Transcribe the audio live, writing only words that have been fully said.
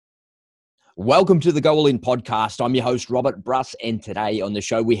Welcome to the Go All In podcast. I'm your host, Robert Bruss, and today on the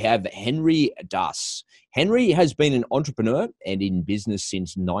show we have Henry Duss. Henry has been an entrepreneur and in business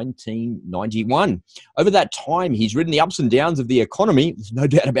since 1991. Over that time, he's ridden the ups and downs of the economy, there's no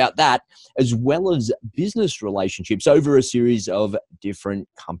doubt about that, as well as business relationships over a series of different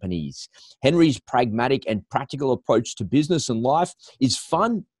companies. Henry's pragmatic and practical approach to business and life is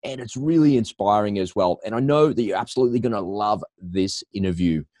fun, and it's really inspiring as well. And I know that you're absolutely going to love this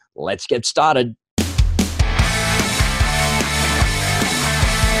interview. Let's get started.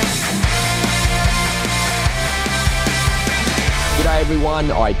 G'day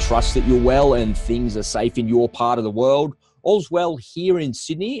everyone, I trust that you're well and things are safe in your part of the world. All's well here in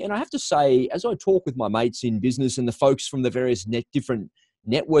Sydney, and I have to say, as I talk with my mates in business and the folks from the various different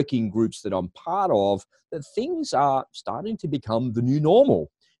networking groups that I'm part of, that things are starting to become the new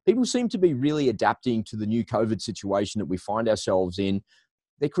normal. People seem to be really adapting to the new COVID situation that we find ourselves in.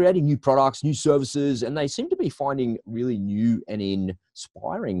 They're creating new products, new services, and they seem to be finding really new and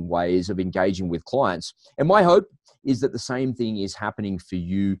inspiring ways of engaging with clients. And my hope is that the same thing is happening for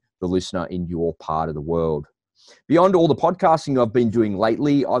you, the listener, in your part of the world. Beyond all the podcasting I've been doing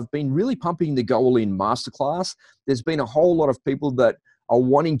lately, I've been really pumping the Go All In Masterclass. There's been a whole lot of people that are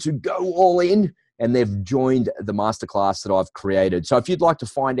wanting to go all in, and they've joined the masterclass that I've created. So if you'd like to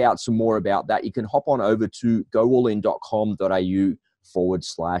find out some more about that, you can hop on over to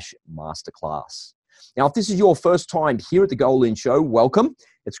goallin.com.au/masterclass. Now, if this is your first time here at the Go All In Show, welcome.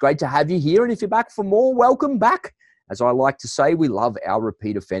 It's great to have you here. And if you're back for more, welcome back. As I like to say, we love our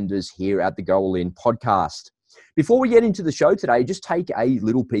repeat offenders here at the Go All In podcast. Before we get into the show today, just take a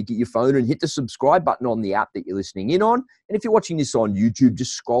little peek at your phone and hit the subscribe button on the app that you're listening in on. And if you're watching this on YouTube,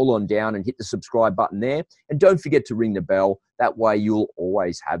 just scroll on down and hit the subscribe button there. And don't forget to ring the bell. That way you'll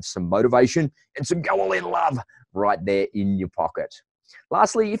always have some motivation and some Go All In love right there in your pocket.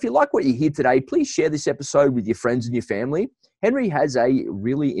 Lastly, if you like what you hear today, please share this episode with your friends and your family. Henry has a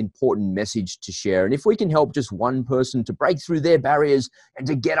really important message to share. And if we can help just one person to break through their barriers and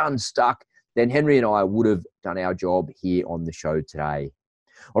to get unstuck, then Henry and I would have done our job here on the show today.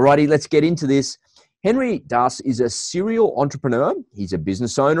 Alrighty, let's get into this. Henry Duss is a serial entrepreneur. He's a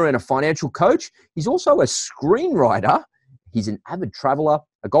business owner and a financial coach. He's also a screenwriter. He's an avid traveler,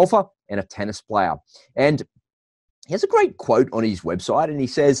 a golfer, and a tennis player. And he has a great quote on his website, and he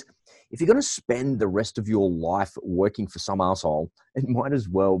says, if you're going to spend the rest of your life working for some asshole, it might as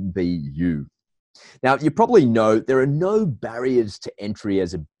well be you. Now, you probably know there are no barriers to entry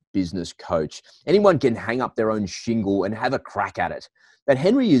as a business coach. Anyone can hang up their own shingle and have a crack at it. But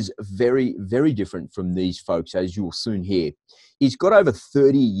Henry is very, very different from these folks, as you'll soon hear. He's got over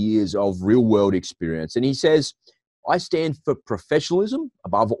 30 years of real-world experience, and he says, I stand for professionalism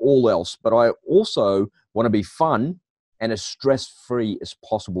above all else, but I also want to be fun and as stress-free as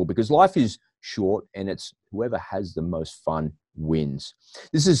possible because life is short and it's whoever has the most fun wins.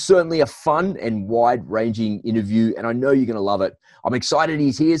 This is certainly a fun and wide-ranging interview, and I know you're going to love it. I'm excited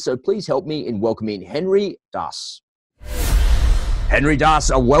he's here, so please help me in welcoming Henry Duss. Henry Duss,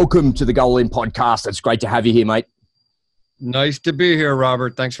 welcome to the Go All In podcast. It's great to have you here, mate. Nice to be here,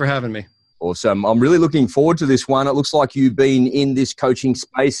 Robert. Thanks for having me. Awesome. I'm really looking forward to this one. It looks like you've been in this coaching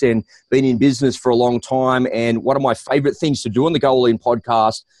space and been in business for a long time. And one of my favorite things to do on the Go All In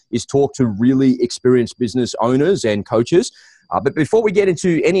podcast is talk to really experienced business owners and coaches. But before we get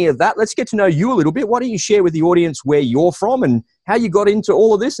into any of that, let's get to know you a little bit. Why don't you share with the audience where you're from and how you got into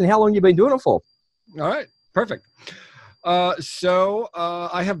all of this and how long you've been doing it for? All right. Perfect.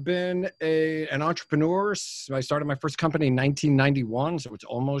 I have been an entrepreneur. I started my first company in 1991, so it's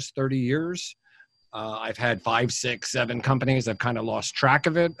almost 30 years. I've had 5, 6, 7 companies. I've kind of lost track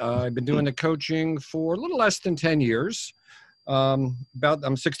of it. I've been doing the coaching for a little less than 10 years. I'm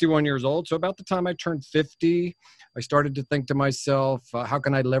 61 years old, so about the time I turned 50, I started to think to myself, how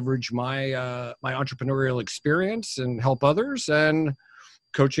can I leverage my my entrepreneurial experience and help others? And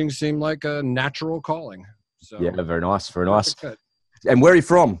coaching seemed like a natural calling. So, yeah, very nice, very nice. And where are you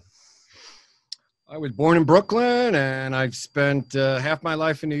from? I was born in Brooklyn, and I've spent half my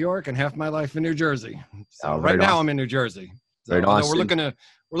life in New York and half my life in New Jersey. So right now I'm in New Jersey. So very nice. We're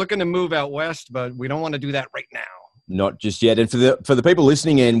looking to move out west, but we don't want to do that right now. Not just yet. And for the people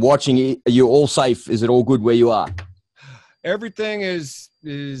listening and watching, are you all safe? Is it all good where you are? Everything is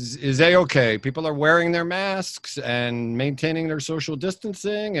A-okay. People are wearing their masks and maintaining their social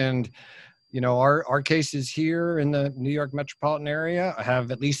distancing, and you know, our cases here in the New York metropolitan area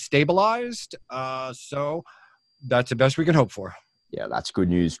have at least stabilized. So that's the best we can hope for. Yeah, that's good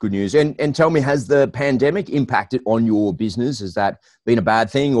news. Good news. And tell me, has the pandemic impacted on your business? Has that been a bad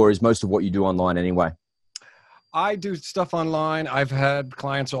thing, or is most of what you do online anyway? I do stuff online. I've had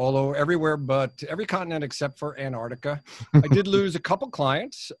clients all over, everywhere, but every continent except for Antarctica. I did lose a couple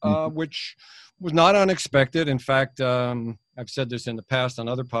clients, which was not unexpected. In fact, I've said this in the past on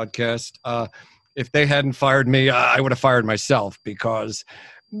other podcasts. If they hadn't fired me, I would have fired myself, because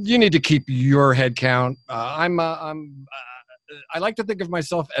you need to keep your head count. I like to think of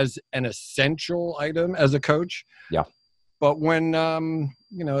myself as an essential item as a coach. Yeah. But when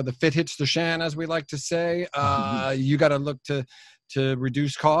the fit hits the shan, as we like to say, you got to look to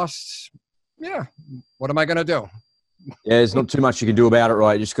reduce costs. Yeah. What am I going to do? Yeah, there's not too much you can do about it,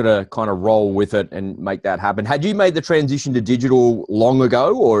 right? You just got to kind of roll with it and make that happen. Had you made the transition to digital long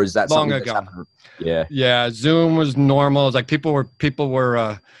ago, or is that long something ago? Yeah. Zoom was normal. It's like people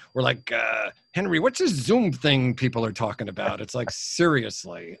were like, Henry, what's this Zoom thing people are talking about? It's like,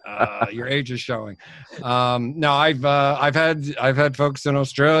 seriously, your age is showing. No, I've had folks in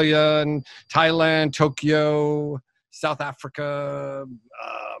Australia and Thailand, Tokyo, South Africa,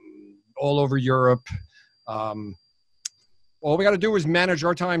 all over Europe. All we got to do is manage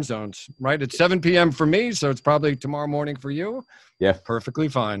our time zones, right? It's 7 p.m. for me, so it's probably tomorrow morning for you. Yeah. Perfectly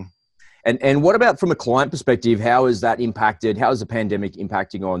fine. And what about from a client perspective? How is that impacted? How is the pandemic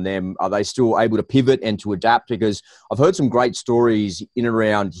impacting on them? Are they still able to pivot and to adapt? Because I've heard some great stories in and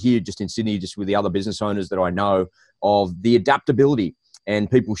around here, just in Sydney, just with the other business owners that I know, of the adaptability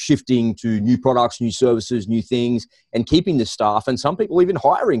and people shifting to new products, new services, new things, and keeping the staff, and some people even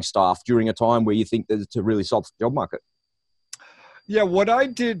hiring staff during a time where you think that it's a really soft job market. Yeah, what I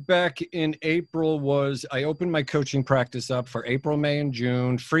did back in April was I opened my coaching practice up for April, May, and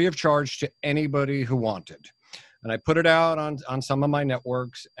June, free of charge to anybody who wanted. And I put it out on some of my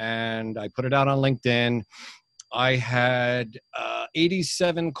networks, and I put it out on LinkedIn. I had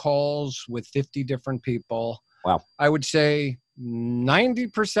 87 calls with 50 different people. Wow. I would say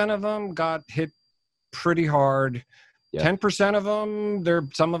 90% of them got hit pretty hard. Yeah. 10% of them,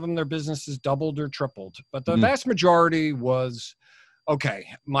 some of them, their businesses doubled or tripled. But the vast majority was, okay,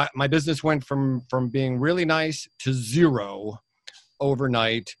 my business went from being really nice to zero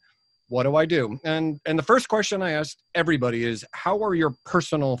overnight. What do I do? And the first question I asked everybody is, how are your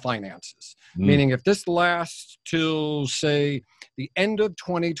personal finances? Meaning, if this lasts till, say, the end of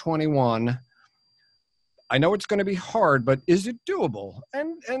 2021, I know it's going to be hard, but is it doable?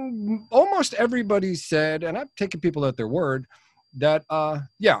 And almost everybody said, and I've taken people at their word, that,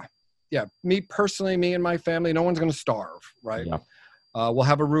 yeah, me personally, me and my family, no one's going to starve, right? Yeah. We'll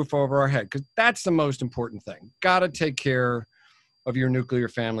have a roof over our head, because that's the most important thing. Got to take care of your nuclear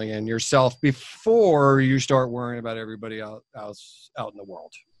family and yourself before you start worrying about everybody else out in the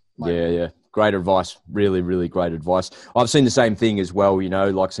world. Yeah. Great advice. Really, really great advice. I've seen the same thing as well,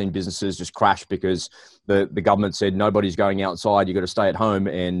 like seen businesses just crash because the government said nobody's going outside, you got to stay at home,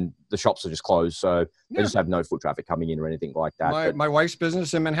 and the shops are just closed. So they just have no foot traffic coming in or anything like that. My wife's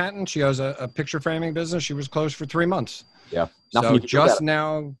business in Manhattan, she has a picture framing business. She was closed for 3 months. Yeah. So just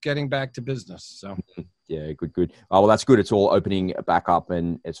now getting back to business. So yeah, good. Oh, well, that's good. It's all opening back up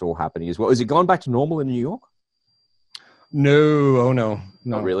and it's all happening as well. Is it gone back to normal in New York? No. Oh, no.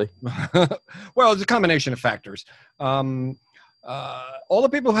 Not really. Well, it's a combination of factors. All the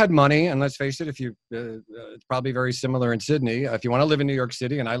people who had money, and let's face it, it's probably very similar in Sydney. If you want to live in New York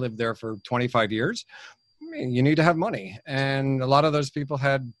City, and I lived there for 25 years, you need to have money. And a lot of those people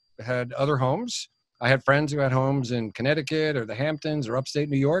had other homes. I had friends who had homes in Connecticut or the Hamptons or upstate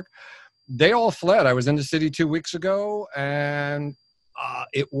New York. They all fled. I was in the city 2 weeks ago, and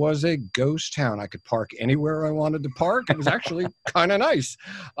it was a ghost town. I could park anywhere I wanted to park. It was actually kind of nice.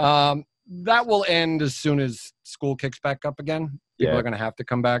 That will end as soon as school kicks back up again. People are going to have to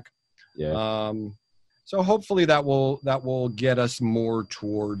come back. Yeah. So hopefully that will get us more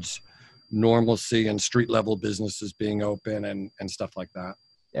towards normalcy and street level businesses being open and stuff like that.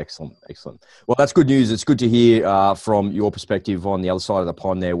 Excellent. Well, that's good news. It's good to hear from your perspective on the other side of the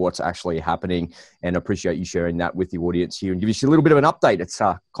pond there, what's actually happening, and I appreciate you sharing that with the audience here and give us a little bit of an update. It's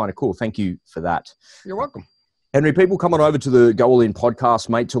kind of cool. Thank you for that. You're welcome. Henry, people come on over to the Go All In podcast,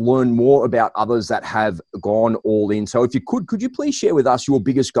 mate, to learn more about others that have gone all in. So if you could you please share with us your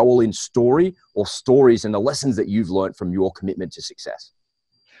biggest Go All In story or stories and the lessons that you've learned from your commitment to success?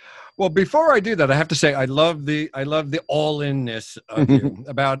 Well, before I do that, I have to say I love the all-in-ness of you.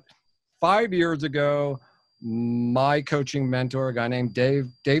 About 5 years ago, my coaching mentor, a guy named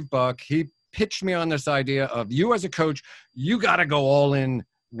Dave Buck, he pitched me on this idea of, you as a coach, you got to go all in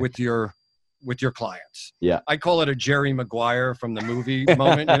with your clients. Yeah. I call it a Jerry Maguire from the movie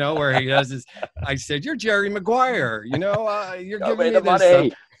moment, where he does his, I said, you're Jerry Maguire, you're giving me this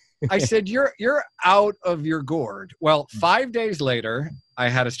money. I said, you're out of your gourd. Well, 5 days later, I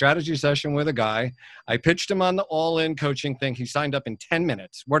had a strategy session with a guy. I pitched him on the all-in coaching thing. He signed up in 10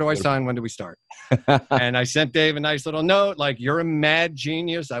 minutes. Where do I sign? When do we start? And I sent Dave a nice little note, like, you're a mad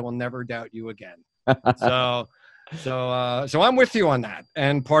genius. I will never doubt you again. So I'm with you on that.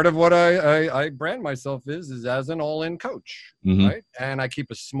 And part of what I brand myself is as an all-in coach, right? And I keep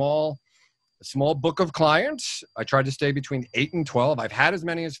a small book of clients. I try to stay between 8 and 12. I've had as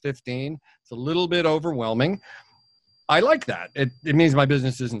many as 15. It's a little bit overwhelming. I like that. It means my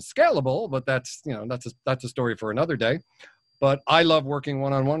business isn't scalable, but that's a story for another day. But I love working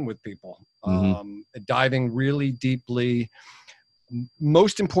one-on-one with people, diving really deeply,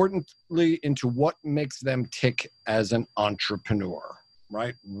 most importantly, into what makes them tick as an entrepreneur,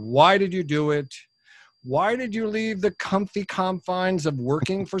 right? Why did you do it? Why did you leave the comfy confines of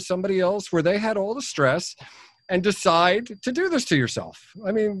working for somebody else where they had all the stress and decide to do this to yourself?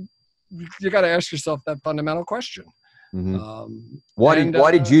 I mean, you got to ask yourself that fundamental question. Why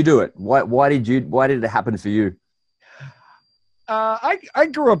did you do it? Why did it happen for you? I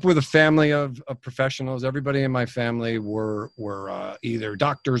grew up with a family of professionals. Everybody in my family were either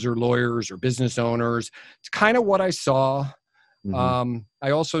doctors or lawyers or business owners. It's kind of what I saw.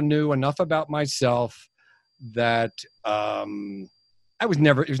 I also knew enough about myself that I was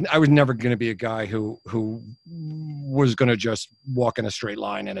never going to be a guy who was going to just walk in a straight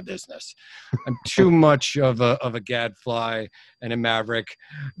line in a business. I'm too much of a gadfly and a maverick.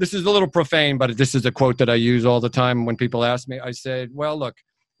 This is a little profane, but this is a quote that I use all the time when people ask me. I said, well, look,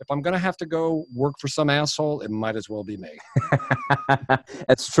 if I'm going to have to go work for some asshole, it might as well be me.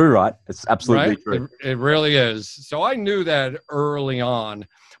 That's true, right? It's absolutely true. It really is. So I knew that early on.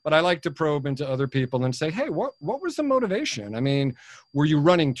 But I like to probe into other people and say, hey, what was the motivation? I mean, were you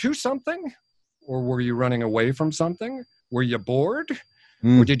running to something, or were you running away from something? Were you bored?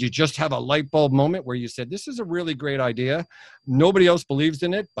 Or did you just have a light bulb moment where you said, this is a really great idea. Nobody else believes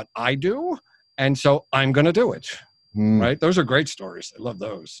in it, but I do. And so I'm going to do it. Right? Those are great stories. I love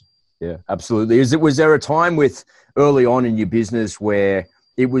those. Yeah, absolutely. Was there a time early on in your business where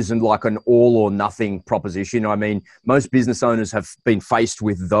it wasn't like an all or nothing proposition? I mean, most business owners have been faced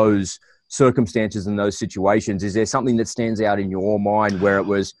with those circumstances and those situations. Is there something that stands out in your mind where it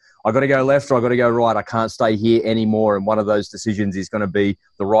was, I got to go left or I got to go right, I can't stay here anymore, and one of those decisions is going to be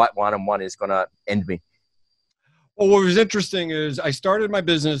the right one and one is going to end me? Well, what was interesting is I started my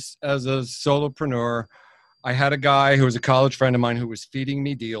business as a solopreneur. I had a guy who was a college friend of mine who was feeding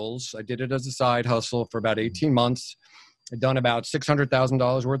me deals. I did it as a side hustle for about 18 months. I'd done about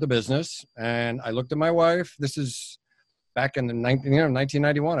 $600,000 worth of business. And I looked at my wife. This is back in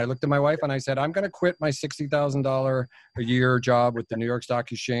 1991. I looked at my wife and I said, I'm going to quit my $60,000 a year job with the New York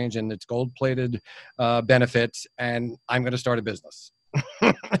Stock Exchange and its gold-plated benefits, and I'm going to start a business.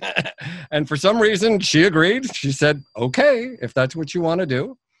 And for some reason, she agreed. She said, okay, if that's what you want to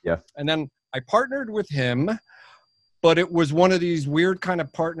do. Yeah. And then I partnered with him, but it was one of these weird kind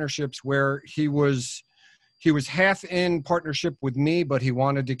of partnerships where he was half in partnership with me, but he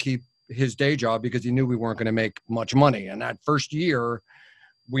wanted to keep his day job because he knew we weren't going to make much money. And that first year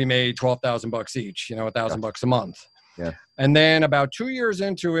we made $12,000 each, $1,000 a month. Yeah. And then about 2 years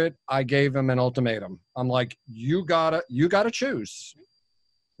into it, I gave him an ultimatum. I'm like, you gotta choose.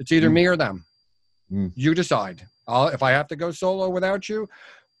 It's either me or them. You decide. If I have to go solo without you,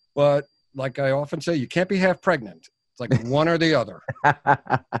 but like I often say, you can't be half pregnant. It's like one or the other.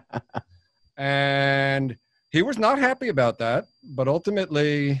 And he was not happy about that, but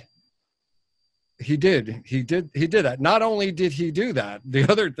ultimately he did that. Not only did he do that, the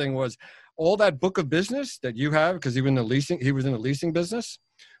other thing was all that book of business that you have, because he was in the leasing business,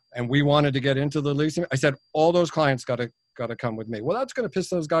 and we wanted to get into the leasing. I said, all those clients got to come with me. Well, that's going to piss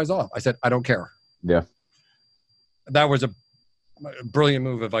those guys off. I said, I don't care. Yeah. That was a brilliant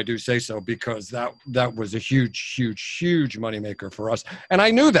move, if I do say so, because that was a huge moneymaker for us. And I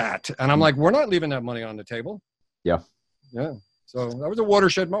knew that. And I'm like, we're not leaving that money on the table. Yeah. Yeah. So that was a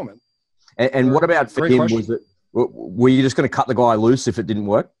watershed moment. And what about for him? Were you just going to cut the guy loose if it didn't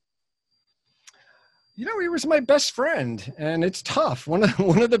work? He was my best friend, and it's tough. One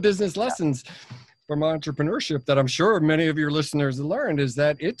of the business lessons from entrepreneurship that I'm sure many of your listeners have learned is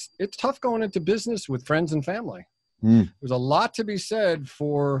that it's tough going into business with friends and family. There's a lot to be said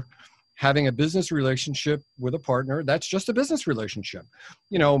for having a business relationship with a partner. That's just a business relationship.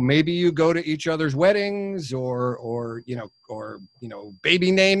 Maybe you go to each other's weddings or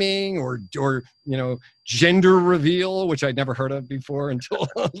baby naming or gender reveal, which I'd never heard of before until,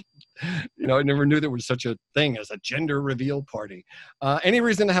 I never knew there was such a thing as a gender reveal party. Any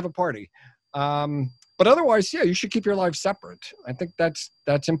reason to have a party. But otherwise, yeah, you should keep your life separate. I think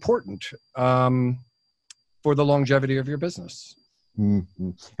that's important. For the longevity of your business.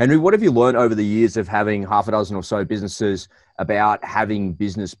 Mm-hmm. Henry, what have you learned over the years of having half a dozen or so businesses about having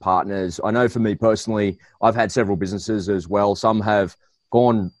business partners? I know for me personally, I've had several businesses as well. Some have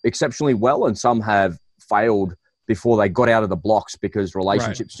gone exceptionally well and some have failed before they got out of the blocks because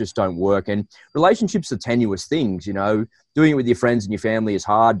relationships just don't work. And relationships are tenuous things, you know. Doing it with your friends and your family is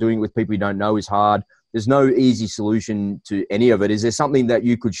hard. Doing it with people you don't know is hard. There's no easy solution to any of it. Is there something that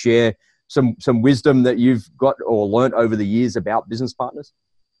you could share, some wisdom that you've got or learned over the years about business partners?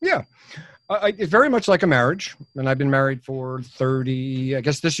 Yeah. It's very much like a marriage. And I've been married for 30, I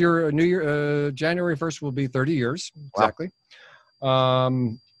guess this year, New Year, January 1st will be 30 years. Exactly.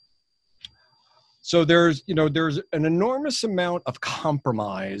 Wow. So there's an enormous amount of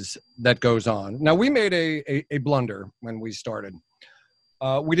compromise that goes on. Now, we made a blunder when we started.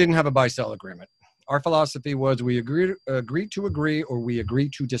 We didn't have a buy-sell agreement. Our philosophy was we agree to agree or we agree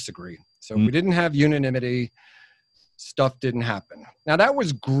to disagree. So if we didn't have unanimity, stuff didn't happen. Now, that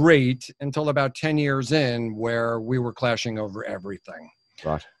was great until about 10 years in where we were clashing over everything.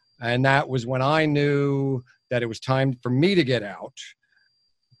 Right. And that was when I knew that it was time for me to get out.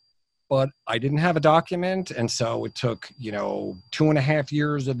 But I didn't have a document. And so it took, 2.5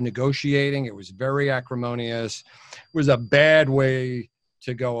 years of negotiating. It was very acrimonious. It was a bad way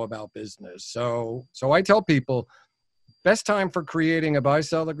to go about business. So I tell people, best time for creating a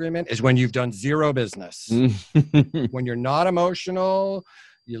buy-sell agreement is when you've done zero business. When you're not emotional,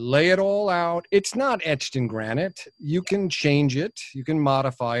 you lay it all out. It's not etched in granite. You can change it. You can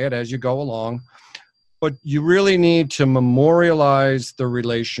modify it as you go along. But you really need to memorialize the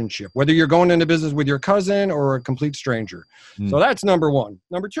relationship, whether you're going into business with your cousin or a complete stranger. So that's number one.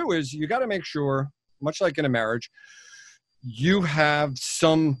 Number two is you got to make sure, much like in a marriage, you have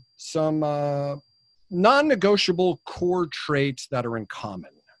some non-negotiable core traits that are in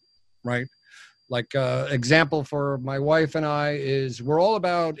common, right? Like example for my wife and I is we're all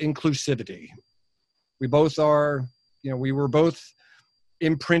about inclusivity. We both are, we were both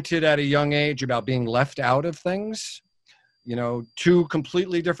imprinted at a young age about being left out of things. Two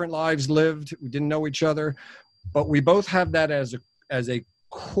completely different lives lived. We didn't know each other, but we both have that as a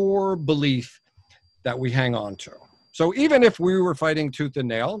core belief that we hang on to. So even if we were fighting tooth and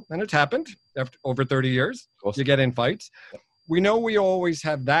nail, and it's happened after over 30 years, you get in fights, we know we always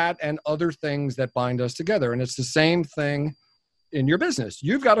have that and other things that bind us together. And it's the same thing in your business.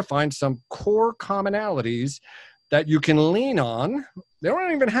 You've got to find some core commonalities that you can lean on. They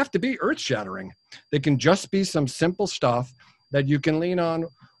don't even have to be earth-shattering. They can just be some simple stuff that you can lean on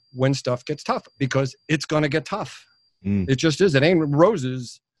when stuff gets tough, because it's going to get tough. It just is. It ain't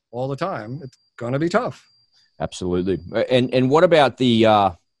roses all the time. It's going to be tough. Absolutely. And what about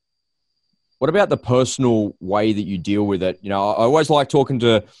the personal way that you deal with it? I always like talking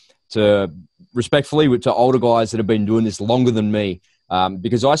to respectfully to older guys that have been doing this longer than me,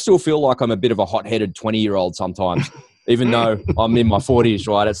 because I still feel like I'm a bit of a hot-headed 20-year-old sometimes, even though I'm in my 40s,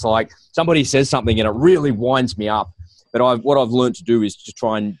 right? It's like somebody says something and it really winds me up. But what I've learned to do is to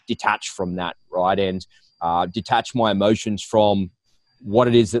try and detach from that, right? And detach my emotions from what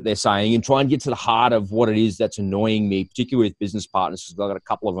it is that they're saying and try and get to the heart of what it is that's annoying me, particularly with business partners, because I've got a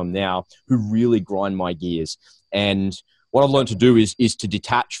couple of them now who really grind my gears. And what I've learned to do is to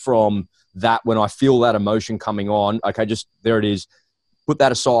detach from that when I feel that emotion coming on. Okay, just there it is. Put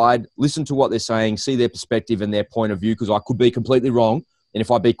that aside, listen to what they're saying, see their perspective and their point of view, because I could be completely wrong. And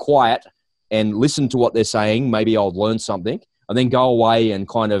if I be quiet and listen to what they're saying, maybe I'll learn something, and then go away and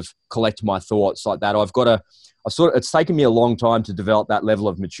kind of collect my thoughts like that. It's taken me a long time to develop that level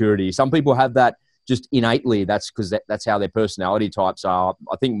of maturity. Some people have that just innately. That's because that's how their personality types are.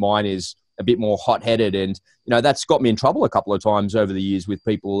 I think mine is a bit more hot-headed, and that's got me in trouble a couple of times over the years with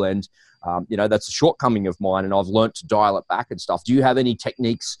people, and that's a shortcoming of mine, and I've learned to dial it back and stuff. Do you have any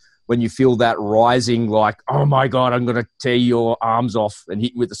techniques when you feel that rising, like, oh my God, I'm going to tear your arms off and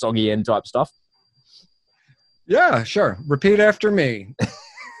hit you with the soggy end type stuff? Yeah, sure. Repeat after me.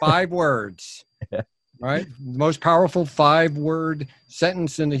 5 words. Right? The most powerful 5-word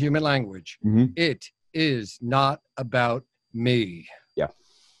sentence in the human language. It is not about me. Yeah.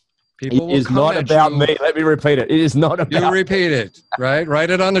 People it is not about me. Let me repeat it. It is not about You repeat it, right? Write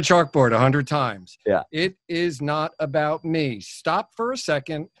it on the chalkboard 100 times. Yeah. It is not about me. Stop for a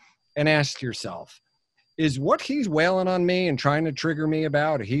second and ask yourself, is what he's wailing on me and trying to trigger me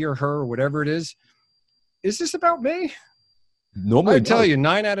about, he or her, or whatever it is this about me? Normally, I tell you,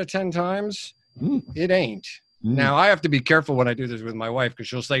 9 out of 10 times, it ain't. Now, I have to be careful when I do this with my wife, because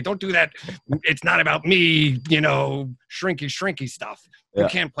she'll say, don't do that. It's not about me, shrinky stuff. Yeah. You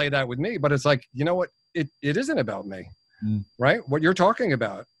can't play that with me. But it's like, you know what? It isn't about me, right? What you're talking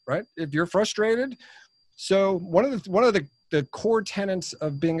about, right? If you're frustrated. So one of the the core tenets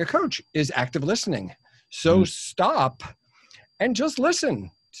of being a coach is active listening. So stop and just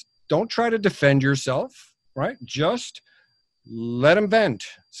listen. Don't try to defend yourself, right? Just let them vent.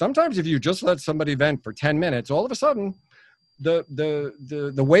 Sometimes if you just let somebody vent for 10 minutes, all of a sudden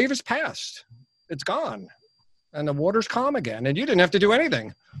the wave is past. It's gone. And the water's calm again. And you didn't have to do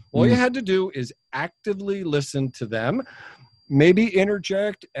anything. All you had to do is actively listen to them, maybe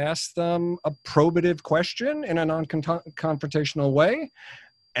interject, ask them a probative question in a non-confrontational way,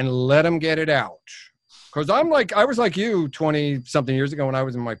 and let them get it out. Because I was like you 20 something years ago when I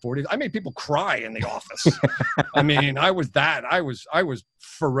was in my 40s. I made people cry in the office. I mean, I was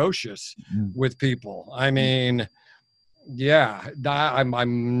ferocious with people. I mean, yeah,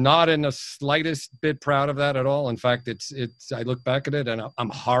 I'm not in the slightest bit proud of that at all. In fact, I look back at it and I'm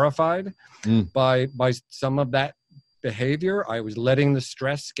horrified by some of that behavior. I was letting the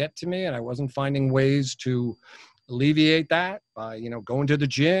stress get to me, and I wasn't finding ways to alleviate that by, going to the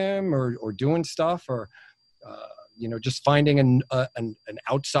gym or doing stuff, or just finding an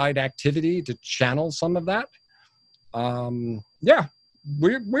outside activity to channel some of that. Yeah,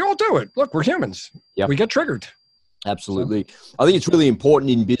 we all do it. Look, we're humans. Yep. We get triggered. Absolutely. I think it's really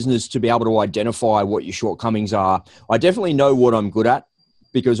important in business to be able to identify what your shortcomings are. I definitely know what I'm good at,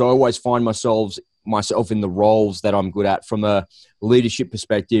 because I always find myself in the roles that I'm good at from a leadership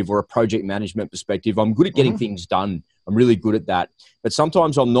perspective or a project management perspective. I'm good at getting things done. I'm really good at that. But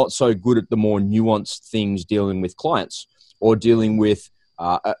sometimes I'm not so good at the more nuanced things, dealing with clients or dealing with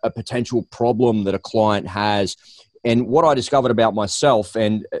a potential problem that a client has. And what I discovered about myself,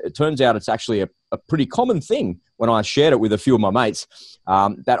 and it turns out it's actually a pretty common thing when I shared it with a few of my mates,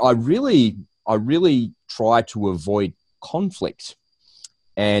 that I really try to avoid conflict.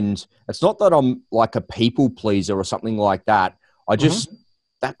 And it's not that I'm like a people pleaser or something like that. I just,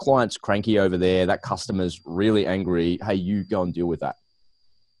 that client's cranky over there, that customer's really angry. Hey, you go and deal with that.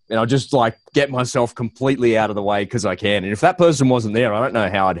 And I'll just get myself completely out of the way because I can. And if that person wasn't there, I don't know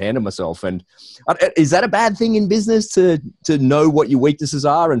how I'd handle myself. And is that a bad thing in business to know what your weaknesses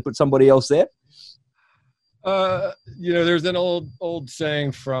are and put somebody else there? There's an old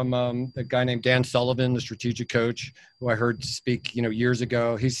saying from a guy named Dan Sullivan, the strategic coach, who I heard speak, years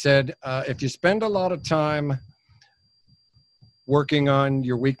ago. He said, if you spend a lot of time working on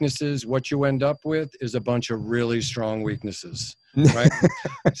your weaknesses, what you end up with is a bunch of really strong weaknesses. Right.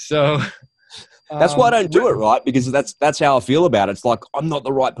 So that's why I don't do it, right? Because that's how I feel about it. It's like, I'm not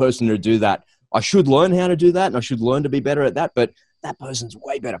the right person to do that. I should learn how to do that, and I should learn to be better at that. But that person's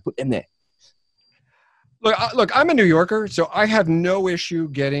way better. Put them there. Look, I'm a New Yorker, so I have no issue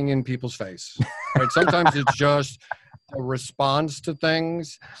getting in people's face. Right? Sometimes it's just a response to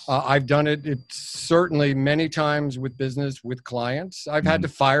things. I've done it. It's certainly many times with business, with clients. I've had to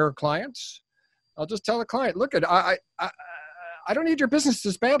fire clients. I'll just tell the client, look, I don't need your business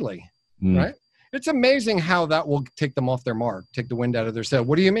this badly, right? It's amazing how that will take them off their mark, take the wind out of their sail.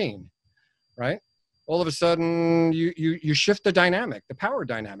 What do you mean, right? All of a sudden, you shift the dynamic, the power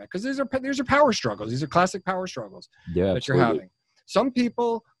dynamic, because these are power struggles. These are classic power struggles that you're having. Some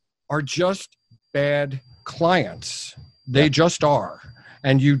people are just bad clients. They just are,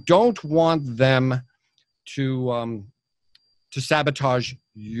 and you don't want them to sabotage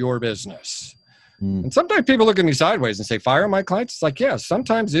your business. And sometimes people look at me sideways and say, fire my clients? It's like, yeah,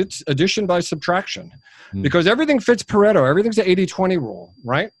 sometimes it's addition by subtraction because everything fits Pareto. Everything's an 80-20 rule,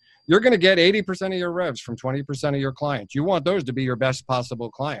 right? You're going to get 80% of your revs from 20% of your clients. You want those to be your best possible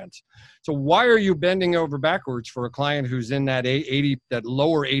clients. So why are you bending over backwards for a client who's in that that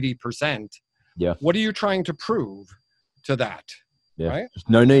lower 80%? Yeah. What are you trying to prove to that? Yeah. Right? There's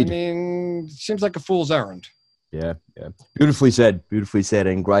no need. I mean, it seems like a fool's errand. Yeah. Beautifully said,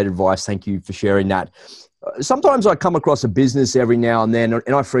 and great advice. Thank you for sharing that. Sometimes I come across a business every now and then,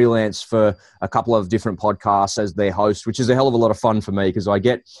 and I freelance for a couple of different podcasts as their host, which is a hell of a lot of fun for me because I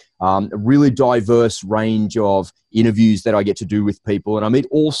get a really diverse range of interviews that I get to do with people, and I meet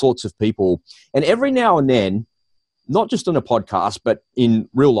all sorts of people. And every now and then, not just on a podcast, but in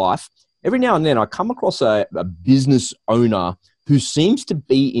real life, every now and then I come across a business owner who seems to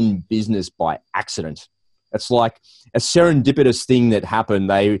be in business by accident. It's like a serendipitous thing that happened.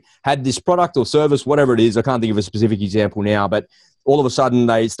 They had this product or service, whatever it is. I can't think of a specific example now, but all of a sudden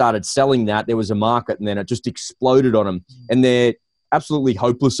they started selling that. There was a market and then it just exploded on them. And they're absolutely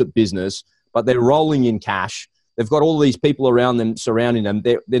hopeless at business, but they're rolling in cash. They've got all these people around them, surrounding them.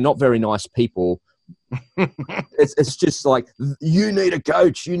 They're not very nice people. It's just like, you need a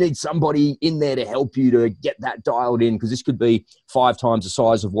coach. You need somebody in there to help you to get that dialed in, because this could be 5 times the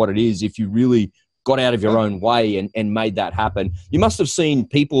size of what it is if you really got out of your own way and made that happen. You must have seen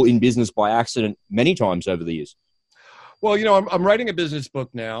people in business by accident many times over the years. Well, I'm writing a business book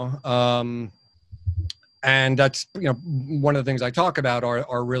now. And that's, one of the things I talk about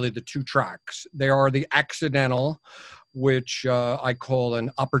are really the two tracks. They are the accidental, which I call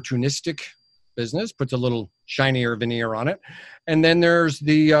an opportunistic business, puts a little shinier veneer on it. And then there's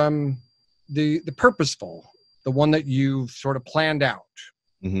the purposeful, the one that you've sort of planned out,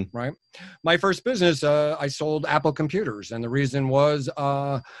 right? My first business, I sold Apple computers. And the reason was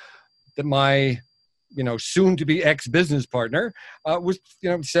that my soon to be ex-business partner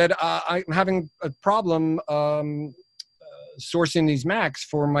said, I'm having a problem sourcing these Macs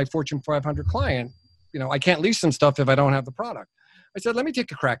for my Fortune 500 client. I can't lease some stuff if I don't have the product. I said, let me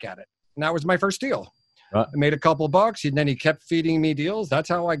take a crack at it. And that was my first deal. Right. I made a couple of bucks, and then he kept feeding me deals. That's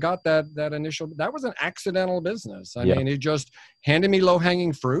how I got that initial. That was an accidental business. I mean, he just handed me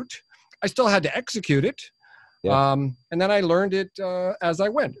low-hanging fruit. I still had to execute it. Yeah. And then I learned it as I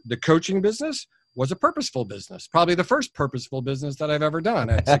went. The coaching business was a purposeful business, probably the first purposeful business that I've ever done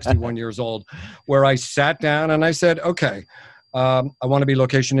at 61 years old, where I sat down and I said, okay, I want to be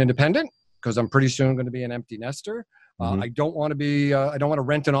location independent because I'm pretty soon going to be an empty nester. I don't want to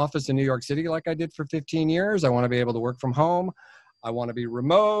rent an office in New York City like I did for 15 years. I want to be able to work from home. I want to be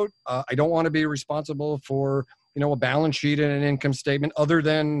remote. I don't want to be responsible for, a balance sheet and an income statement other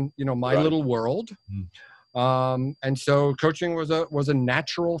than, my little world. And so coaching was a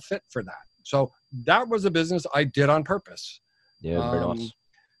natural fit for that. So that was a business I did on purpose. Yeah, very nice.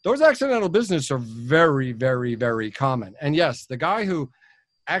 Those accidental businesses are very, very, very common. And yes, the guy who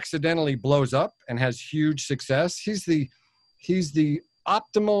accidentally blows up and has huge success, he's the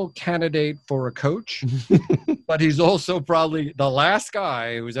optimal candidate for a coach, but he's also probably the last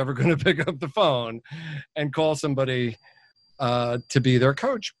guy who's ever going to pick up the phone and call somebody to be their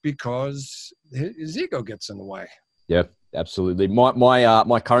coach because his ego gets in the way. Yeah. Absolutely.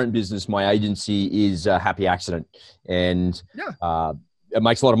 My current business, my agency is Happy Accident, and it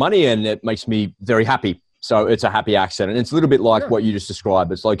makes a lot of money and it makes me very happy. So it's a happy accident. It's a little bit like what you just described.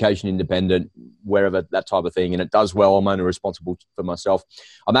 It's location independent, wherever, that type of thing. And it does well. I'm only responsible for myself.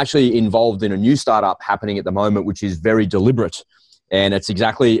 I'm actually involved in a new startup happening at the moment, which is very deliberate. And it's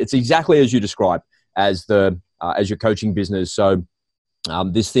exactly as you described as your coaching business. So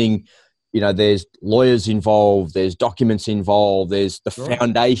this thing, there's lawyers involved, there's documents involved, there's the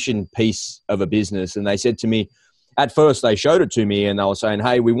foundation piece of a business. And they said to me, at first they showed it to me and they were saying,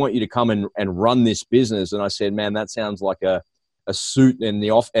 hey, we want you to come and run this business. And I said, man, that sounds like a suit and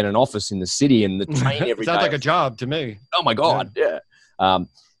an office in the city and the train every day. Sounds like a job to me. Oh my God. Yeah.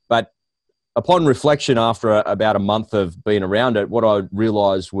 But upon reflection, after about a month of being around it, what I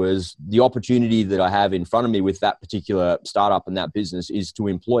realized was the opportunity that I have in front of me with that particular startup and that business is to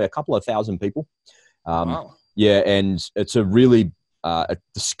employ a couple of thousand people. Wow. Yeah. And it's a really, the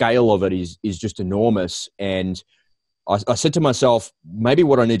scale of it is just enormous. And I said to myself, maybe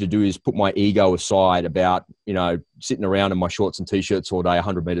what I need to do is put my ego aside about, sitting around in my shorts and t-shirts all day,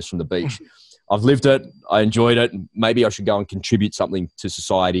 100 meters from the beach. I've lived it. I enjoyed it. Maybe I should go and contribute something to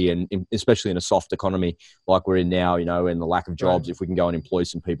society, and especially in a soft economy like we're in now, and the lack of jobs, if we can go and employ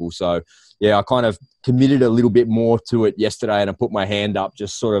some people. So, yeah, I kind of committed a little bit more to it yesterday, and I put my hand up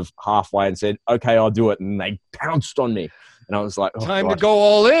just sort of halfway and said, okay, I'll do it. And they pounced on me. And I was like, time to go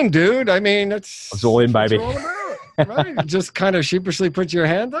all in, dude. I mean, it's all in, baby. Right? Just kind of sheepishly put your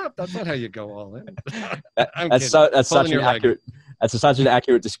hand up. That's not how you go all in. That's such an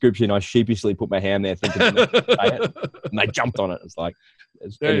accurate description. I sheepishly put my hand there thinking, and they jumped on it. It's like,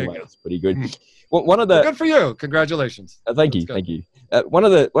 it's pretty good. Well, good for you. Congratulations. Thank you. One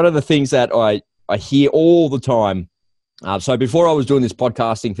of the things that I hear all the time. So before I was doing this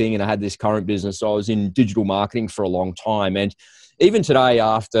podcasting thing and I had this current business, I was in digital marketing for a long time. And even today,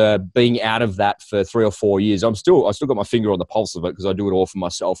 after being out of that for 3 or 4 years, I still got my finger on the pulse of it because I do it all for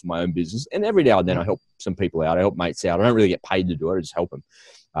myself and my own business. And every now and then I help some people out. I help mates out. I don't really get paid to do it. I just help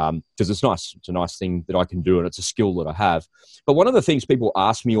them because it's nice. It's a nice thing that I can do and it's a skill that I have. But one of the things people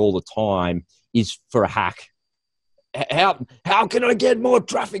ask me all the time is for a hack. How can I get more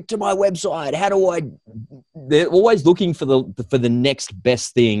traffic to my website? They're always looking for the next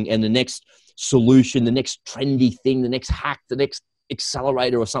best thing and the next solution, the next trendy thing, the next hack, the next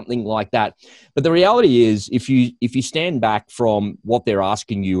accelerator or something like that. But the reality is if you stand back from what they're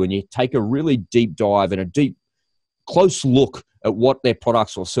asking you and you take a really deep dive and a deep close look at what their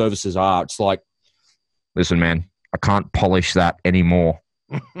products or services are, it's like, listen, man, I can't polish that anymore.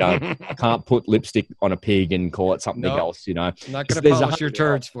 I can't put lipstick on a pig and call it something else, I'm not going to polish your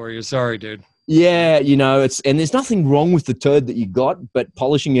turds for you. Sorry, dude. Yeah, and there's nothing wrong with the turd that you got, but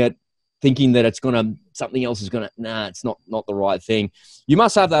polishing it thinking that something else is it's not the right thing. You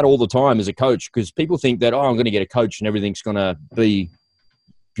must have that all the time as a coach, because people think that, I'm going to get a coach and everything's going to be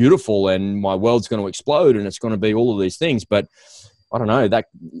beautiful and my world's going to explode and it's going to be all of these things. But I don't know,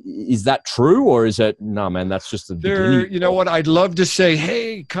 is that true, or is it, no, man, that's just the beginning? You know what? I'd love to say,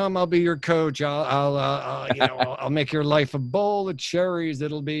 hey, come, I'll be your coach. I'll make your life a bowl of cherries.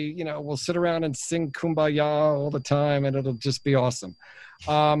 It'll be, we'll sit around and sing Kumbaya all the time and it'll just be awesome.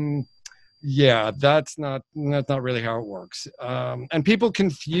 Yeah, that's not really how it works. And people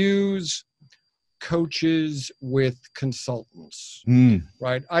confuse coaches with consultants,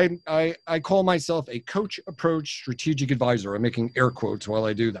 right? I call myself a coach approach strategic advisor. I'm making air quotes while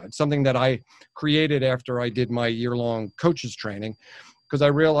I do that. Something that I created after I did my year-long coaches training, because I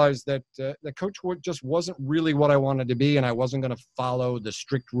realized that the coach just wasn't really what I wanted to be, and I wasn't going to follow the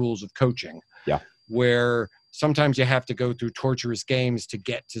strict rules of coaching. Yeah, where sometimes you have to go through torturous games to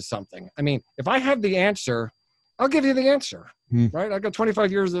get to something. I mean, if I have the answer, I'll give you the answer, right? I got 30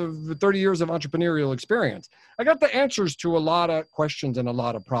 years of entrepreneurial experience. I got the answers to a lot of questions and a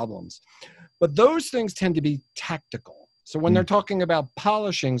lot of problems, but those things tend to be tactical. So when they're talking about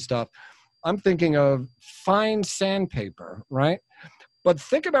polishing stuff, I'm thinking of fine sandpaper, right? But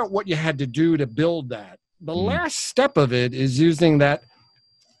think about what you had to do to build that. The last step of it is using that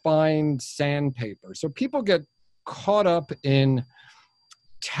fine sandpaper. So people get caught up in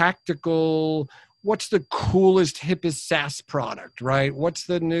tactical, what's the coolest, hippest SaaS product, right? What's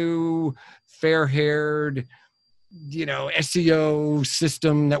the new fair-haired, SEO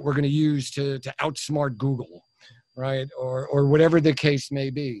system that we're going to use to outsmart Google, right? Or whatever the case may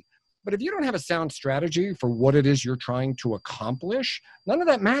be. But if you don't have a sound strategy for what it is you're trying to accomplish, none of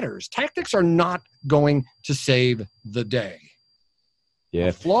that matters. Tactics are not going to save the day. Yeah.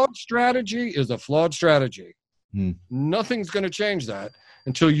 A flawed strategy is a flawed strategy. Nothing's going to change that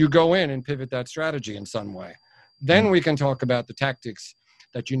until you go in and pivot that strategy in some way. Then we can talk about the tactics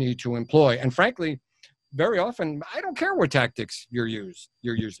that you need to employ. And frankly, very often, I don't care what tactics you're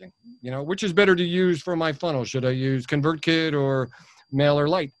using. Which is better to use for my funnel? Should I use ConvertKit or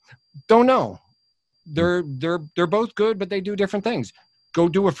MailerLite? Don't know. They're both good, but they do different things. Go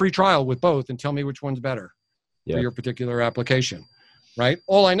do a free trial with both and tell me which one's better for your particular application, right?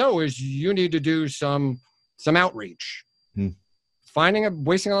 All I know is you need to do some outreach.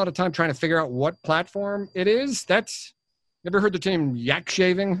 Wasting a lot of time trying to figure out what platform it is. Ever heard the term yak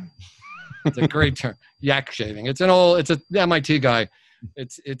shaving? It's a great term, yak shaving. It's a MIT guy.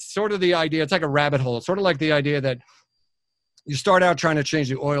 It's sort of the idea. It's like a rabbit hole. It's sort of like the idea that you start out trying to change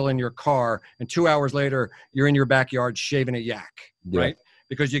the oil in your car, and 2 hours later, you're in your backyard shaving a yak, right?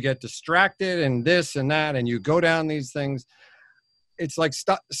 Because you get distracted and this and that, and you go down these things. It's like,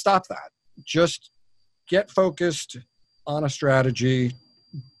 stop that. Just get focused on a strategy,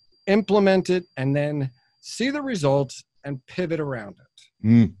 implement it, and then see the results and pivot around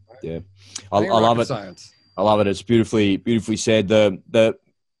it. Yeah, I love it. Science. I love it. It's beautifully said. The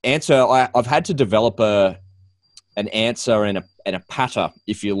answer, I've had to develop an answer and a patter,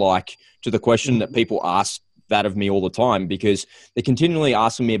 if you like, to the question that people ask that of me all the time, because they're continually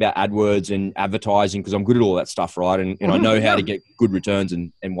asking me about AdWords and advertising, because I'm good at all that stuff, right? And I know how to get good returns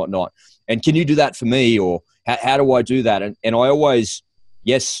and whatnot. And can you do that for me? Or how do I do that? And I always,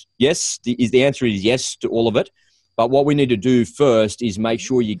 yes, the answer is yes to all of it. But what we need to do first is make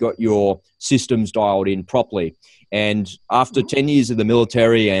sure you got your systems dialed in properly. And after 10 years of the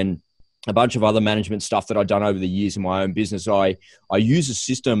military and a bunch of other management stuff that I've done over the years in my own business, I use a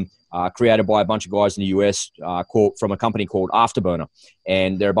system created by a bunch of guys in the US from a company called Afterburner.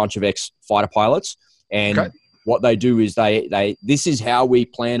 And they're a bunch of ex-fighter pilots. And what they do is this is how we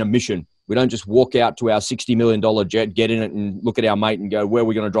plan a mission. We don't just walk out to our $60 million jet, get in it and look at our mate and go, where are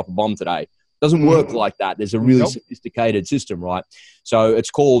we going to drop a bomb today? Doesn't work like that. There's a really sophisticated system, right? So it's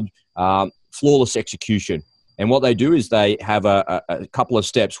called flawless execution. And what they do is they have a couple of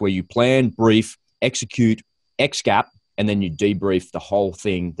steps where you plan, brief, execute, XGAP, and then you debrief the whole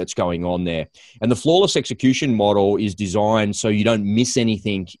thing that's going on there. And the flawless execution model is designed so you don't miss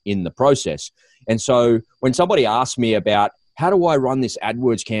anything in the process. And so when somebody asks me about how do I run this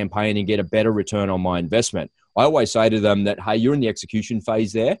AdWords campaign and get a better return on my investment, I always say to them that, hey, you're in the execution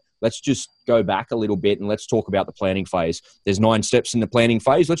phase there. Let's just go back a little bit and let's talk about the planning phase. There's 9 steps in the planning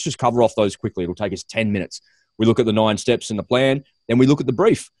phase. Let's just cover off those quickly. It'll take us 10 minutes. We look at the 9 steps in the plan, then we look at the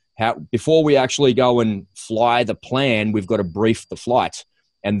brief. Before we actually go and fly the plan, we've got to brief the flight.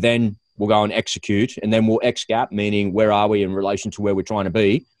 And then we'll go and execute, and then we'll XGAP, meaning where are we in relation to where we're trying to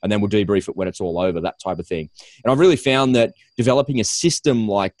be, and then we'll debrief it when it's all over, that type of thing. And I've really found that developing a system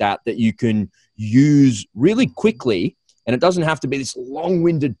like that you can use really quickly And it doesn't have to be this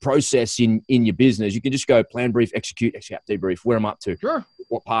long-winded process in your business. You can just go plan, brief, execute, debrief, where I'm up to. Sure.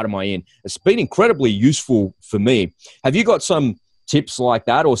 What part am I in? It's been incredibly useful for me. Have you got some tips like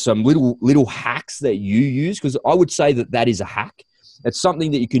that or some little hacks that you use? Because I would say that is a hack. It's something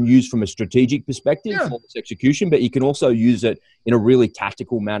that you can use from a strategic perspective for its execution, but you can also use it in a really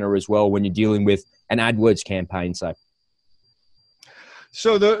tactical manner as well when you're dealing with an AdWords campaign, say.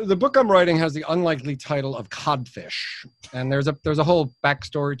 So the book I'm writing has the unlikely title of Codfish, and there's a whole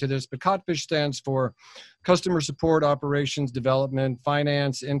backstory to this. But Codfish stands for customer support, operations, development,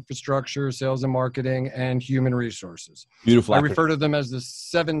 finance, infrastructure, sales and marketing, and human resources. Beautiful. I refer to them as the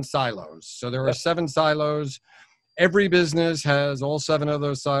 7 silos. So there are 7 silos. Every business has all 7 of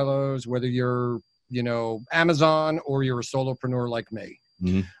those silos, whether you're, Amazon or you're a solopreneur like me.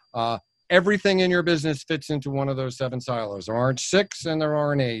 Mm-hmm. Everything in your business fits into one of those 7 silos. There aren't 6 and there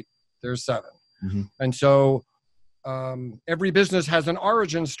aren't 8. There's 7. Mm-hmm. And so every business has an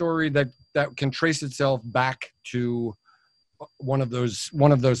origin story that can trace itself back to one of those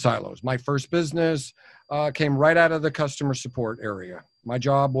silos. My first business came right out of the customer support area. My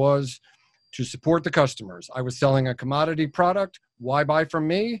job was to support the customers. I was selling a commodity product. Why buy from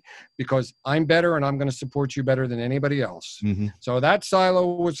me? Because I'm better and I'm going to support you better than anybody else. Mm-hmm. So that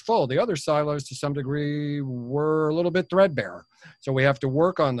silo was full. The other silos, to some degree, were a little bit threadbare. So we have to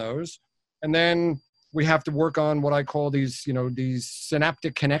work on those. And then we have to work on what I call these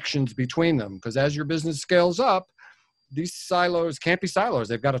synaptic connections between them. Because as your business scales up, these silos can't be silos.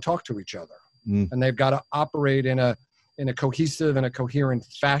 They've got to talk to each other. And they've got to operate in a cohesive and a coherent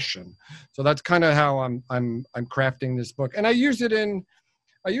fashion. So that's kind of how I'm crafting this book. And I use it in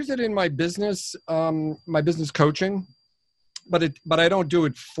my business coaching, but I don't do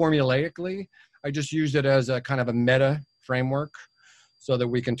it formulaically. I just use it as a kind of a meta framework so that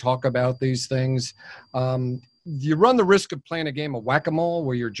we can talk about these things. You run the risk of playing a game of whack-a-mole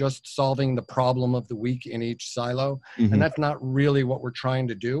where you're just solving the problem of the week in each silo. Mm-hmm. And that's not really what we're trying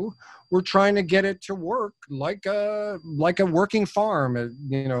to do. We're trying to get it to work like a working farm,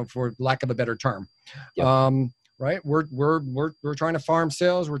 for lack of a better term. Yep. Right? We're trying to farm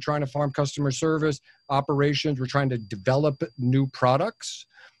sales. We're trying to farm customer service, operations. We're trying to develop new products,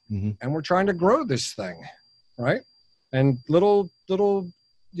 mm-hmm. and we're trying to grow this thing, right? And little, there'll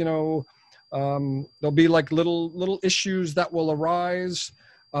be like little issues that will arise.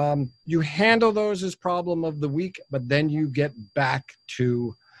 You handle those as problem of the week, but then you get back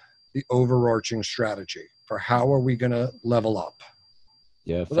to the overarching strategy for how are we going to level up.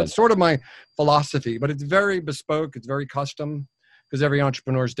 Yeah, so that's sort of my philosophy, but it's very bespoke. It's very custom because every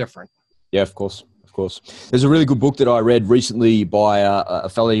entrepreneur is different. Yeah, of course. There's a really good book that I read recently by a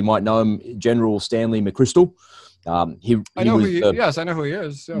fellow, you might know him, General Stanley McChrystal. I know who he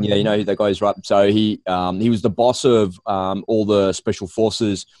is. So. Yeah, you know who that guy is, right? So he was the boss of all the special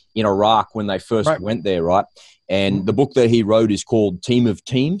forces in Iraq when they first went there, right? And the book that he wrote is called Team of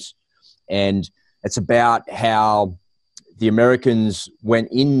Teams, and it's about how the Americans went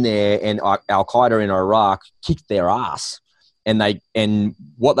in there and Al-Qaeda in Iraq kicked their ass. And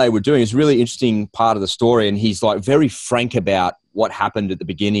what they were doing is a really interesting part of the story. And he's like very frank about what happened at the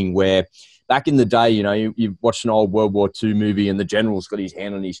beginning, where back in the day, you watched an old World War II movie and the general's got his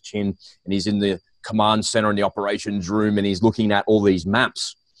hand on his chin and he's in the command center in the operations room and he's looking at all these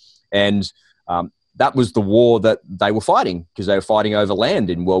maps. And that was the war that they were fighting, because they were fighting over land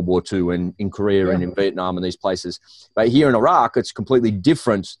in World War II and in Korea and in Vietnam and these places. But here in Iraq, it's completely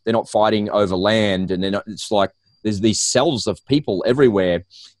different. They're not fighting over land, and it's like there's these cells of people everywhere.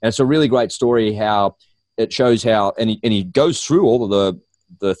 And it's a really great story how it shows how, and he goes through all of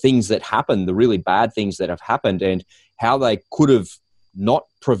the things that happened, the really bad things that have happened, and how they could have not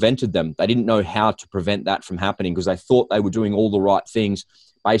prevented them. They didn't know how to prevent that from happening because they thought they were doing all the right things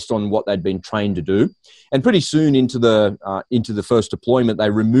based on what they'd been trained to do. And pretty soon into the first deployment, they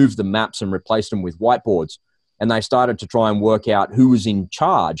removed the maps and replaced them with whiteboards. And they started to try and work out who was in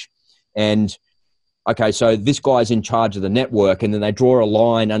charge. And okay, so this guy's in charge of the network, and then they draw a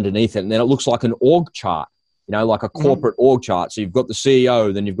line underneath it, and then it looks like an org chart, like a corporate org chart. So you've got the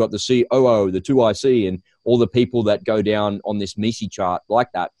CEO, then you've got the COO, the 2IC, and all the people that go down on this MESI chart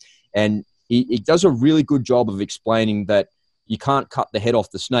like that. And he does a really good job of explaining that you can't cut the head off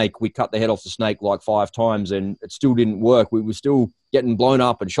the snake. We cut the head off the snake like 5 times and it still didn't work. We were still getting blown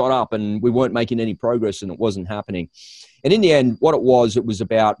up and shot up and we weren't making any progress and it wasn't happening. And in the end, what it was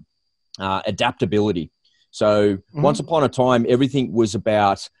about adaptability. So once upon a time, everything was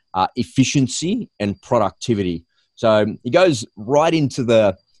about efficiency and productivity. So he goes right into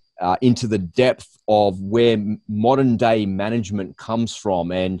the depth of where modern day management comes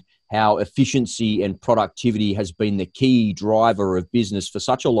from and how efficiency and productivity has been the key driver of business for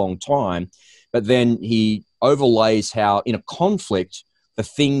such a long time. But then he overlays how in a conflict, the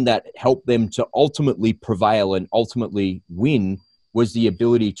thing that helped them to ultimately prevail and ultimately win was the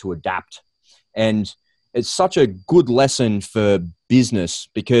ability to adapt. And it's such a good lesson for business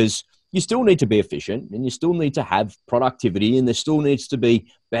because you still need to be efficient and you still need to have productivity, and there still needs to be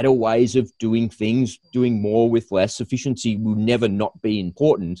better ways of doing things, doing more with less. Efficiency will never not be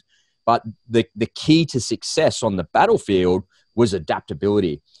important. But the key to success on the battlefield was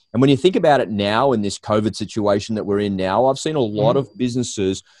adaptability. And when you think about it now in this COVID situation that we're in now, I've seen a lot of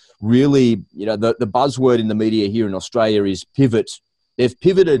businesses really, the buzzword in the media here in Australia is pivot. They've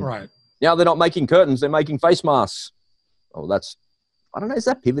pivoted. Right. Now they're not making curtains, they're making face masks. Oh, I don't know, is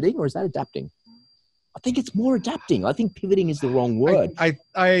that pivoting or is that adapting? I think it's more adapting. I think pivoting is the wrong word. I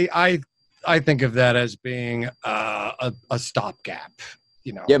think of that as being a stopgap.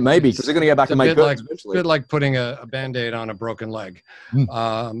 Yeah, maybe, because they're going to go back and make curtains eventually. It's a bit like putting a Band-Aid on a broken leg,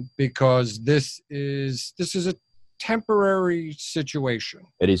 because this is a temporary situation.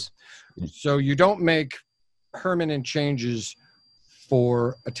 It is. So you don't make permanent changes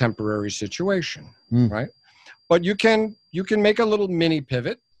for a temporary situation, right? But you can make a little mini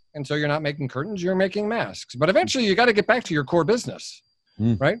pivot, and so you're not making curtains, you're making masks. But eventually, you got to get back to your core business,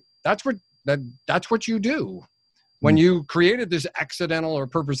 right? That's what you do. When you created this accidental or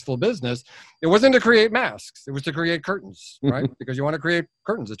purposeful business, it wasn't to create masks; it was to create curtains, right? Because you want to create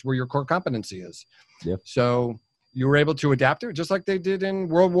curtains. It's where your core competency is. Yeah. So you were able to adapt it, just like they did in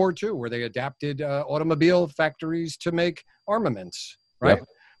World War II, where they adapted automobile factories to make armaments, right? Yep.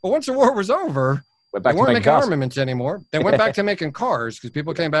 But once the war was over, they weren't making armaments anymore. They went back to making cars because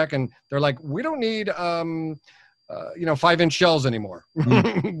people came back and they're like, we don't need 5-inch shells anymore.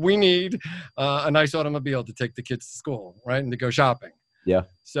 We need a nice automobile to take the kids to school, right? And to go shopping. Yeah.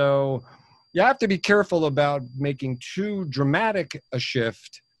 So you have to be careful about making too dramatic a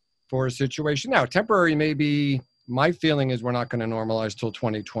shift for a situation. Now, temporary may be, my feeling is we're not going to normalize till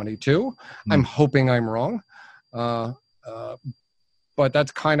 2022. I'm hoping I'm wrong. But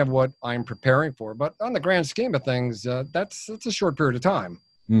that's kind of what I'm preparing for. But on the grand scheme of things, that's a short period of time.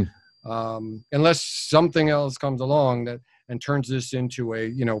 Unless something else comes along and turns this into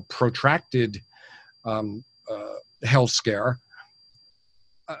a protracted health scare,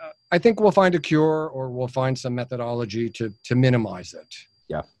 I think we'll find a cure, or we'll find some methodology to minimize it.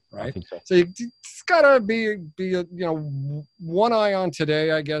 Yeah, right. I think so. So it's gotta be one eye on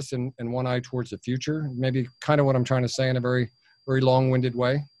today, I guess, and one eye towards the future. Maybe kind of what I'm trying to say in a very, very long-winded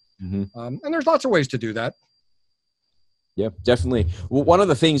way. And there's lots of ways to do that. Yeah, definitely. Well, one of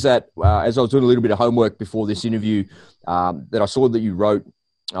the things that, as I was doing a little bit of homework before this interview, that I saw that you wrote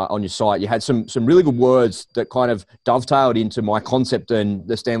on your site, you had some really good words that kind of dovetailed into my concept and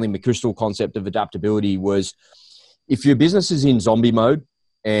the Stanley McChrystal concept of adaptability. Was, if your business is in zombie mode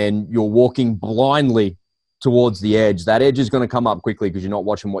and you're walking blindly towards the edge, that edge is going to come up quickly because you're not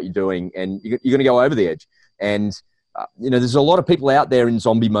watching what you're doing, and you're going to go over the edge. And there's a lot of people out there in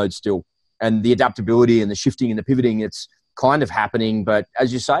zombie mode still, and the adaptability and the shifting and the pivoting, it's kind of happening. But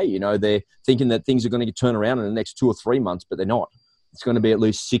as you say, they're thinking that things are going to turn around in the next 2 or 3 months, but they're not. It's going to be at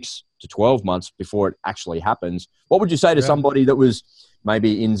least 6 to 12 months before it actually happens. What would you say to somebody that was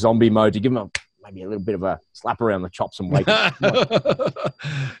maybe in zombie mode, to give them maybe a little bit of a slap around the chops and wake them up?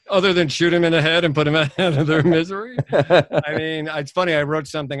 Other than shoot him in the head and put him out of their misery? I mean, it's funny. I wrote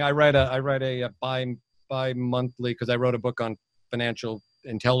something. I write a bi-monthly, because I wrote a book on financial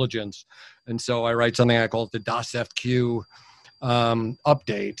intelligence, and so I write something I call it the Das FQ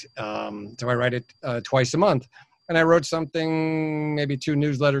update. So I write it twice a month, and I wrote something maybe 2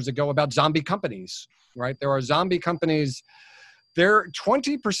 newsletters ago about zombie companies. Right, there are zombie companies.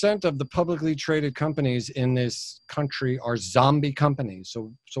 20% of the publicly traded companies in this country are zombie companies.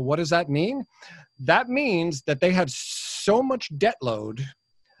 So what does that mean? That means that they have so much debt load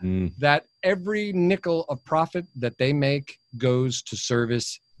that every nickel of profit that they make goes to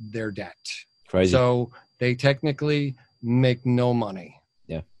service their debt. Crazy. So they technically make no money.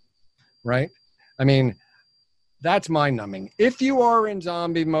 Yeah. Right? I mean, that's mind-numbing. If you are in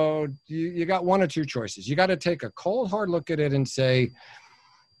zombie mode, you got 1 or 2 choices. You got to take a cold, hard look at it and say,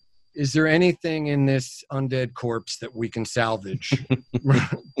 is there anything in this undead corpse that we can salvage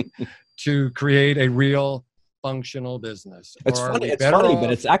to create a real functional business? It's funny,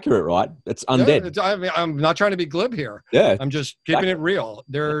 but it's accurate, right? It's undead. Yeah, I mean, I'm not trying to be glib here. Yeah. I'm just keeping it real.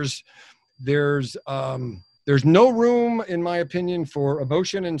 There's no room, in my opinion, for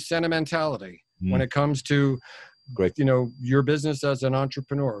emotion and sentimentality when it comes to your business as an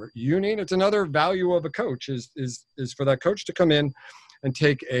entrepreneur. It's another value of a coach is for that coach to come in and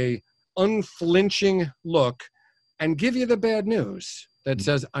take a unflinching look and give you the bad news that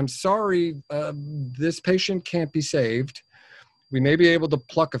says, I'm sorry, this patient can't be saved. We may be able to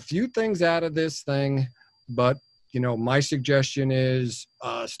pluck a few things out of this thing, but my suggestion is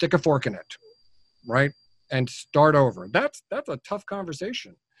stick a fork in it, right? And start over. That's a tough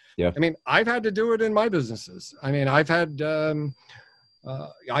conversation. Yeah. I mean, I've had to do it in my businesses. I mean, I've had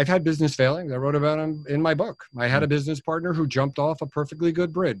business failings. I wrote about them in my book. I had a business partner who jumped off a perfectly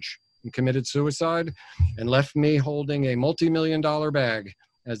good bridge and committed suicide and left me holding a multi-million-dollar bag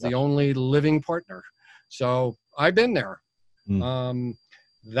as the only living partner. So I've been there.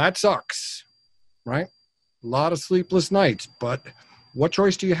 That sucks, right? A lot of sleepless nights, but what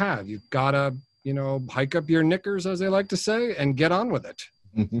choice do you have? You've got to, hike up your knickers, as they like to say, and get on with it.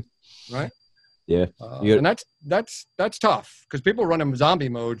 Right? Yeah. And that's tough because people run in zombie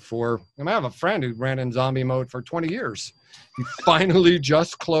mode I have a friend who ran in zombie mode for 20 years. He finally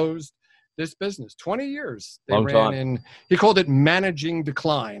just closed this business. 20 years. They Long ran time. in, he called it managing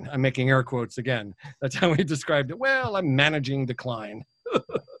decline. I'm making air quotes again. That's how he described it. Well, I'm managing decline.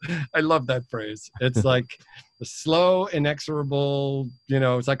 I love that phrase. It's like the slow, inexorable,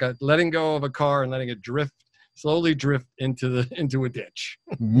 it's like letting go of a car and letting it slowly drift into a ditch.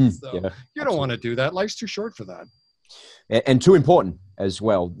 So you don't want to do that. Life's too short for that. And too important as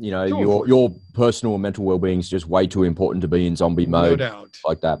well. Your personal and mental well-being is just way too important to be in zombie mode. No doubt.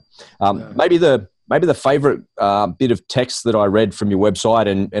 Like that. Maybe the favorite bit of text that I read from your website,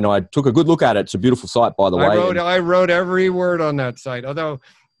 and I took a good look at it. It's a beautiful site, by the way. I wrote every word on that site. Although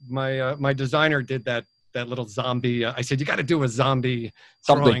my designer did that little zombie. I said, you got to do a zombie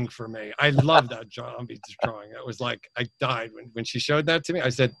drawing for me. I love that zombie drawing. It was like I died when she showed that to me. I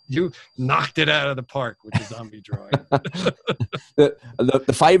said, you knocked it out of the park with the zombie drawing.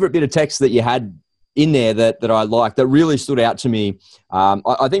 the favorite bit of text that you had in there that I liked, that really stood out to me,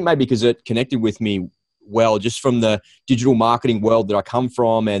 I think maybe because it connected with me well, just from the digital marketing world that I come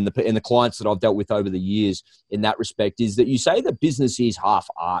from and the clients that I've dealt with over the years in that respect, is that you say that business is half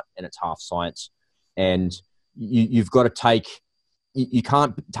art and it's half science. And you've got to you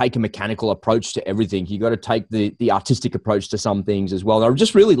can't take a mechanical approach to everything. You've got to take the artistic approach to some things as well. And I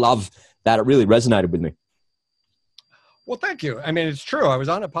just really love that. It really resonated with me. Well, thank you. I mean, it's true. I was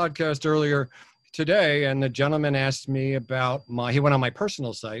on a podcast earlier today, and the gentleman asked me about he went on my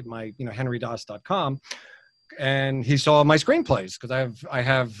personal site, my, henrydoss.com, and he saw my screenplays because I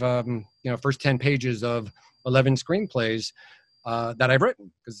have first 10 pages of 11 screenplays that I've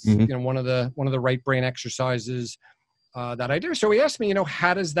written because one of the right brain exercises that I do. So he asked me,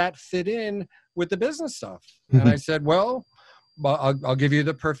 how does that fit in with the business stuff? And I said, well, I'll give you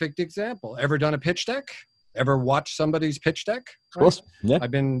the perfect example. Ever done a pitch deck? Ever watched somebody's pitch deck? Of course. Yeah. I've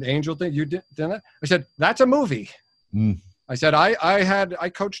been Angel thing. You did that? I said, that's a movie. I said, I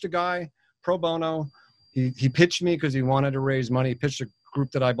coached a guy pro bono. He pitched me because he wanted to raise money. He pitched a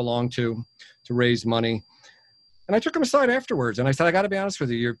group that I belong to raise money. And I took him aside afterwards and I said, I got to be honest with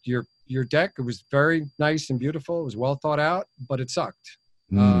you. Your deck, it was very nice and beautiful. It was well thought out, but it sucked.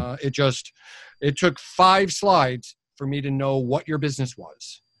 It took 5 slides for me to know what your business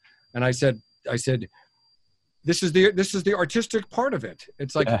was. And I said, this is the artistic part of it.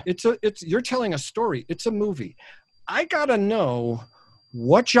 It's like, you're telling a story. It's a movie. I got to know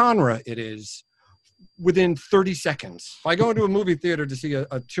what genre it is within 30 seconds. If I go into a movie theater to see a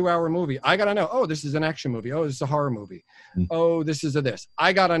 2-hour movie, I got to know, oh, this is an action movie. Oh, this is a horror movie. Oh, this is this.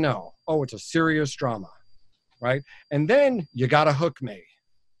 I got to know, oh, it's a serious drama, right? And then you got to hook me.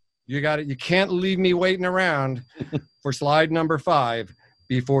 You can't leave me waiting around for slide number 5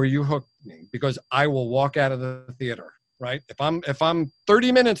 before you hook me, because I will walk out of the theater, right? If I'm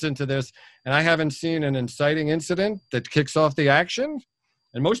 30 minutes into this and I haven't seen an inciting incident that kicks off the action,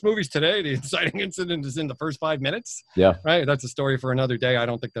 and most movies today, the inciting incident is in the first 5 minutes. Yeah. Right. That's a story for another day. I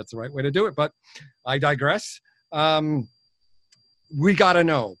don't think that's the right way to do it, but I digress. We got to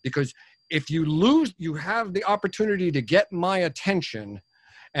know, because if you lose, you have the opportunity to get my attention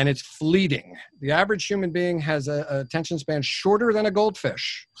and it's fleeting. The average human being has a attention span shorter than a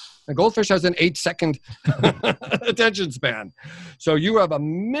goldfish. A goldfish has an 8-second attention span. So you have a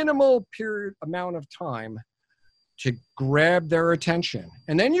minimal amount of time to grab their attention.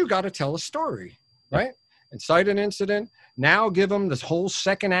 And then you got to tell a story, right? Incite an incident. Now give them this whole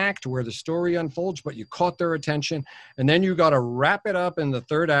second act where the story unfolds, but you caught their attention. And then you got to wrap it up in the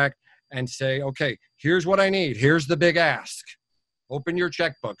third act and say, okay, here's what I need. Here's the big ask. Open your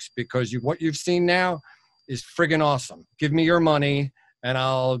checkbooks, because what you've seen now is friggin' awesome. Give me your money and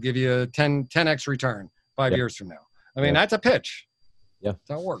I'll give you a 10x return 5 years from now. I mean, that's a pitch. Yeah. That's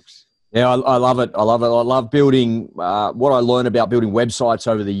how it works. Yeah, I love it. I love it. I love building. What I learned about building websites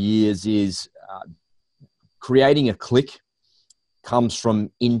over the years is creating a click comes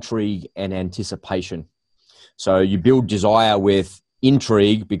from intrigue and anticipation. So you build desire with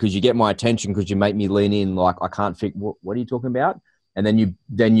intrigue because you get my attention because you make me lean in like I can't figure what are you talking about? And then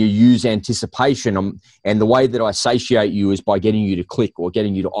you use anticipation. And the way that I satiate you is by getting you to click or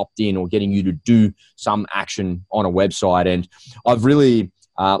getting you to opt in or getting you to do some action on a website. And I've really,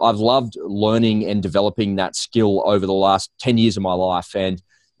 I've loved learning and developing that skill over the last 10 years of my life. And,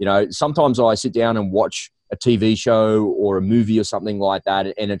 you know, sometimes I sit down and watch a TV show or a movie or something like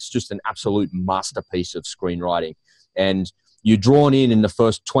that, and it's just an absolute masterpiece of screenwriting. And you're drawn in the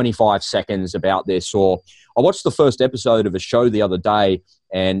first 25 seconds about this. Or I watched the first episode of a show the other day,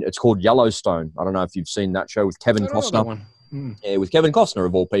 and it's called Yellowstone. I don't know if you've seen that show with Kevin Costner. Yeah, with Kevin Costner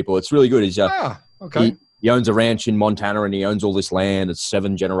of all people. It's really good. He's okay. He owns a ranch in Montana, and he owns all this land. It's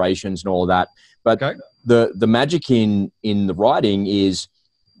 7 generations and all of that. But the magic in the writing is,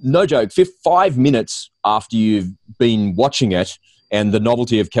 no joke, 5 minutes after you've been watching it and the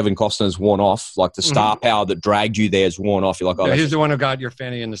novelty of Kevin Costner's worn off, like the star power that dragged you there is worn off. You're like, oh, he's the one who got your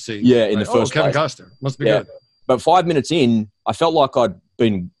fanny in the seat. Yeah, in the first Kevin place. Costner. Must be good. But 5 minutes in, I felt like I'd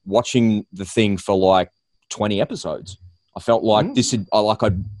been watching the thing for like 20 episodes. I felt like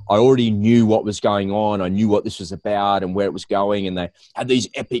I already knew what was going on. I knew what this was about and where it was going. And they had these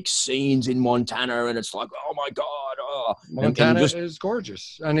epic scenes in Montana, and it's like, oh my God. Oh. Montana is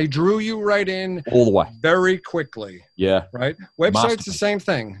gorgeous. And he drew you right in all the way very quickly. Yeah. Right. Website's the same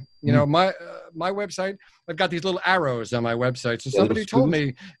thing. You know, my website, I've got these little arrows on my website. So somebody told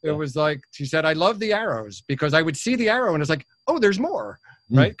me, it was like, she said, I love the arrows because I would see the arrow and it's like, oh, there's more.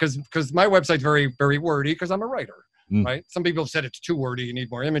 Right. Because my website's very, very wordy because I'm a writer. Right. Some people said it's too wordy. You need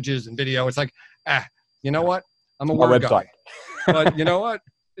more images and video. It's like, you know what? I'm a word guy. But you know what?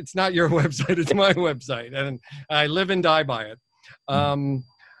 It's not your website. It's my website. And I live and die by it. And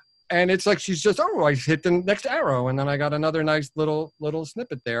it's like, she's just, I hit the next arrow. And then I got another nice little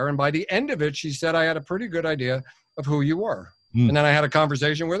snippet there. And by the end of it, she said, I had a pretty good idea of who you were. And then I had a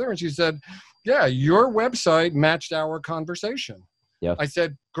conversation with her and she said, yeah, your website matched our conversation. Yeah. I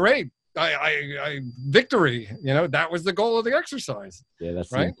said, great. I victory, you know, that was the goal of the exercise. Yeah,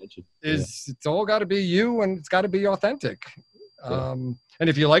 that's right. It's all got to be you, and it's got to be authentic. And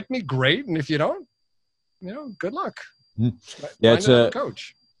if you like me, great. And if you don't, you know, good luck. Yeah, it's a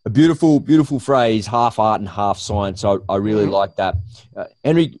coach. A beautiful, beautiful phrase, half art and half science. I really like that.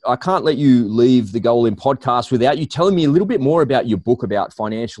 Henry, I can't let you leave the Goal In podcast without you telling me a little bit more about your book about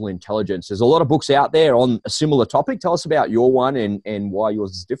financial intelligence. There's a lot of books out there on a similar topic. Tell us about your one and why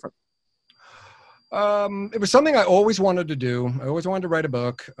yours is different. It was something I always wanted to do. I always wanted to write a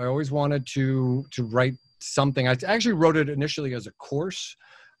book. I always wanted to write something. I actually wrote it initially as a course.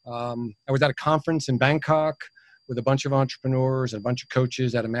 I was at a conference in Bangkok with a bunch of entrepreneurs and a bunch of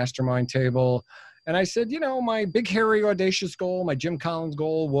coaches at a mastermind table. And I said, you know, my big, hairy, audacious goal, my Jim Collins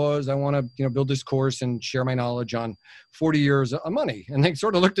goal was I want to, you know, build this course and share my knowledge on 40 years of money. And they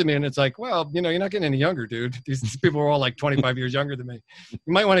sort of looked at me and it's like, well, you know, you're not getting any younger, dude. These people are all like 25 years younger than me. You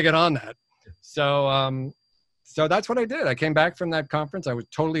might want to get on that. So that's what I did. I came back from that conference. I was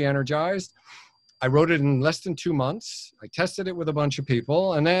totally energized. I wrote it in less than 2 months. I tested it with a bunch of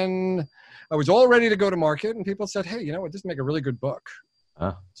people, and then I was all ready to go to market, and people said, hey, you know what, this would make a really good book.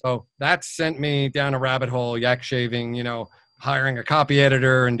 So that sent me down a rabbit hole, yak shaving, you know, hiring a copy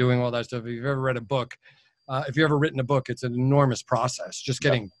editor and doing all that stuff. If you've ever read a book, if you've ever written a book, it's an enormous process, just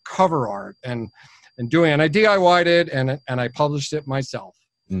getting cover art and doing it. And I DIY'd it, and I published it myself.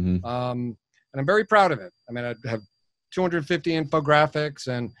 And I'm very proud of it. I mean, I have 250 infographics,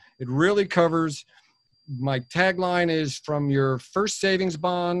 and it really covers. My tagline is from your first savings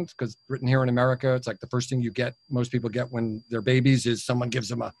bond, because written here in America, it's like the first thing most people get when they're babies is someone gives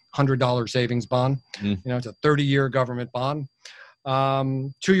them $100 savings bond. You know, it's a 30-year government bond.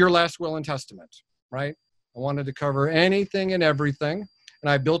 To your last will and testament, right? I wanted to cover anything and everything. And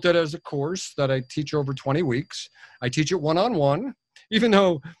I built it as a course that I teach over 20 weeks. I teach it one-on-one, even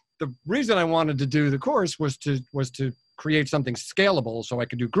though the reason I wanted to do the course was to create something scalable so I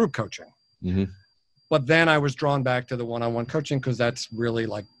could do group coaching. But then I was drawn back to the one-on-one coaching because that's really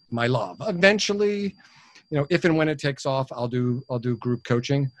like my love. Eventually, you know, if and when it takes off, I'll do group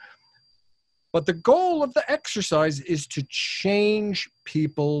coaching. But the goal of the exercise is to change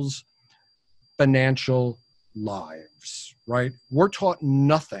people's financial lives, right? We're taught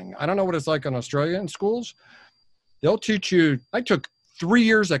nothing. I don't know what it's like in Australia in schools. They'll teach you, I took 3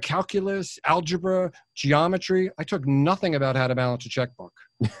 years of calculus, algebra, geometry. I took nothing about how to balance a checkbook.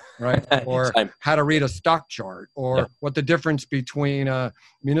 right? Or Same. how to read a stock chart, or what the difference between a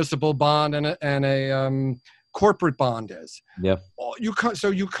municipal bond and a corporate bond is. Yeah. So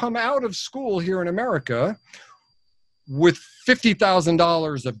you come out of school here in America with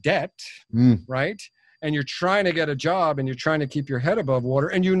 $50,000 of debt, right? And you're trying to get a job and you're trying to keep your head above water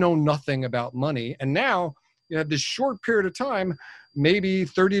and you know nothing about money. And now you have this short period of time, maybe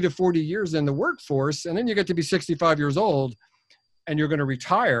 30 to 40 years in the workforce, and then you get to be 65 years old and you're going to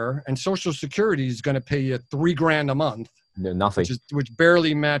retire, and Social Security is going to pay you $3,000 a month. No, nothing. Which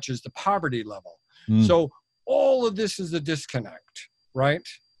barely matches the poverty level. So all of this is a disconnect, right?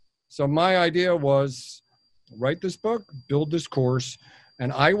 So my idea was, write this book, build this course,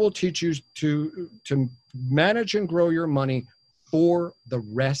 and I will teach you to manage and grow your money for the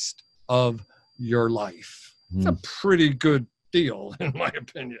rest of your life. It's a pretty good deal, in my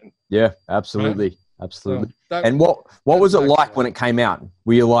opinion. Yeah, absolutely. Right? Absolutely. So and what was it like when it came out?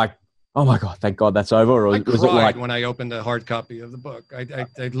 Were you like, oh my God, thank God that's over? Or I was cried it like when I opened a hard copy of the book? I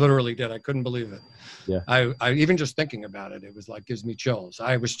literally did. I couldn't believe it. Yeah. I even just thinking about it, it was like, gives me chills.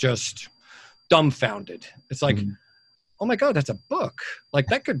 I was just dumbfounded. It's like, oh my God, that's a book. Like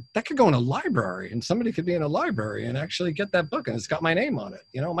that could go in a library, and somebody could be in a library and actually get that book, and it's got my name on it.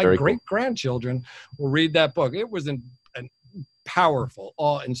 You know, my great-grandchildren will read that book. It was a powerful,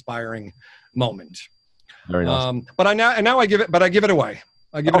 awe-inspiring moment. Very nice. But I give it away.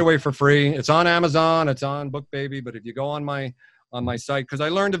 I give it away for free. It's on Amazon. It's on BookBaby. But if you go on my site, because I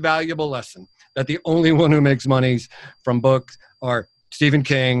learned a valuable lesson that the only one who makes money from books are Stephen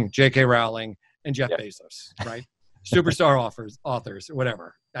King, J.K. Rowling, and Jeff Bezos, right? Superstar authors,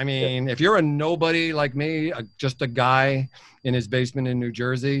 whatever. I mean, if you're a nobody like me, just a guy in his basement in New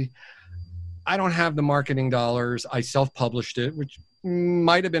Jersey, I don't have the marketing dollars. I self-published it, which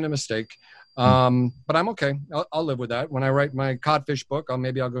might have been a mistake. But I'm okay. I'll live with that. When I write my codfish book,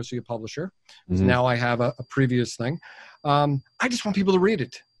 maybe I'll go see a publisher. Now I have a previous thing. I just want people to read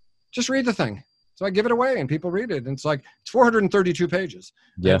it. Just read the thing. So I give it away and people read it. And it's like, it's 432 pages.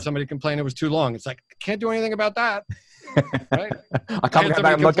 Yeah. And somebody complained it was too long. It's like, I can't do anything about that. Right? I can't go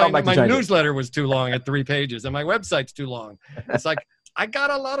back. My newsletter was too long at 3 pages and my website's too long. It's like, I got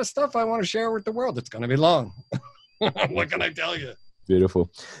a lot of stuff I want to share with the world. It's going to be long. What can I tell you?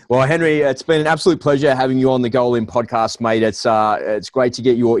 Beautiful. Well, Henry, it's been an absolute pleasure having you on the Goal In podcast, mate. It's great to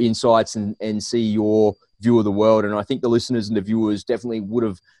get your insights and see your view of the world. And I think the listeners and the viewers definitely would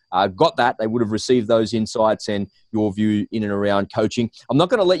have got that. They would have received those insights and your view in and around coaching. I'm not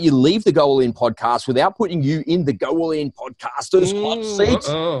going to let you leave the Goal In podcast without putting you in the Goal In podcasters hot seat.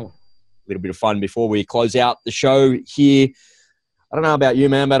 A little bit of fun before we close out the show here. I don't know about you,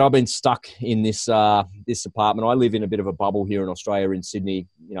 man, but I've been stuck in this apartment. I live in a bit of a bubble here in Australia, in Sydney.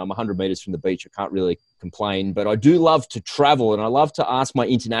 You know, I'm 100 meters from the beach. I can't really complain, but I do love to travel, and I love to ask my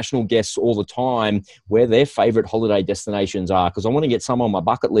international guests all the time where their favorite holiday destinations are, because I want to get some on my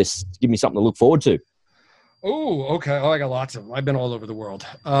bucket list to give me something to look forward to. Oh, okay. I got lots of them. I've been all over the world.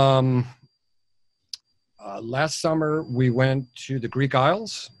 Last summer, we went to the Greek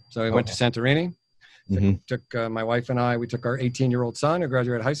Isles. So we went to Santorini. Took my wife and I, we took our 18-year-old son who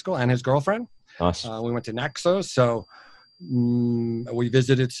graduated high school and his girlfriend. Nice. We went to Naxos. So we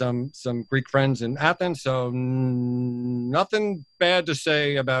visited some Greek friends in Athens. So nothing bad to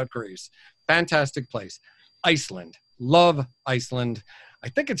say about Greece. Fantastic place. Iceland. Love Iceland. I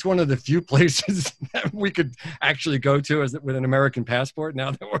think it's one of the few places that we could actually go to with an American passport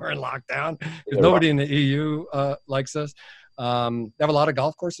now that we're in lockdown. Because nobody in the EU likes us. They have a lot of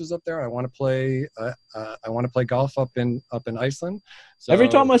golf courses up there. I want to play. I want to play golf up in Iceland. So, every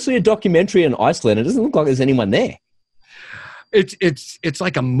time I see a documentary in Iceland, it doesn't look like there's anyone there. It's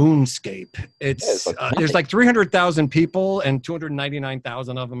like a moonscape. There's like 300,000 people, and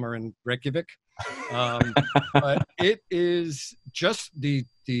 299,000 of them are in Reykjavik. But it is just the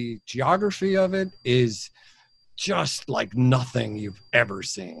geography of it is just like nothing you've ever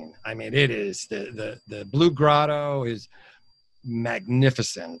seen. I mean, it is the Blue Grotto is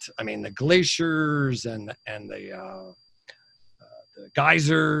magnificent. I mean, the glaciers and the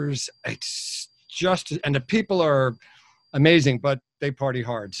geysers, it's just, and the people are amazing, but they party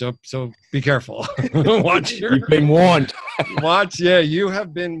hard. So be careful. You've been warned. You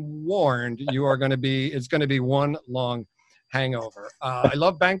have been warned. It's going to be one long hangover. I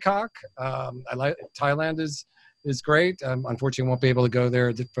love Bangkok. I like Thailand is great. Unfortunately, won't be able to go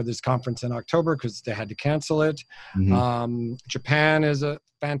there for this conference in October because they had to cancel it. Japan is a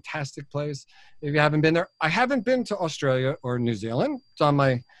fantastic place. If you haven't been there, I haven't been to Australia or New Zealand.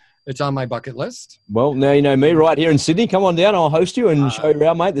 It's on my bucket list. Well, now you know me right here in Sydney. Come on down. I'll host you and show you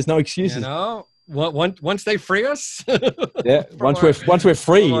around, mate. There's no excuses. You know, once they free us, Yeah. Once we're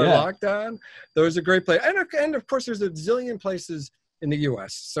free, yeah. lockdown, those are great places. And of course, there's a zillion places in the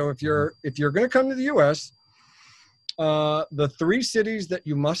U.S. So if you're going to come to the U.S., the 3 cities that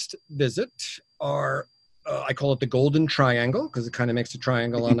you must visit are, I call it the Golden Triangle because it kind of makes a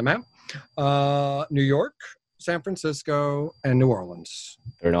triangle on the map. New York, San Francisco, and New Orleans.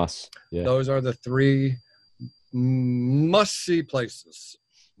 Very nice. Yeah. Those are the 3 must-see places.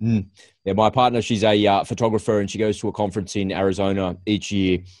 Yeah, my partner, she's a photographer, and she goes to a conference in Arizona each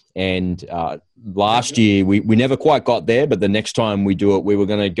year. And last year, we never quite got there, but the next time we do it, we were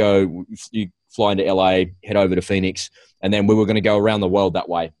going to go, you fly into LA, head over to Phoenix, and then we were going to go around the world that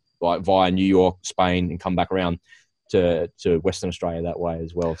way, like via New York, Spain, and come back around to Western Australia that way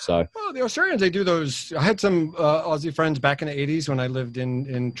as well. So, well, the Australians, they do those. I had some Aussie friends back in the 80s when I lived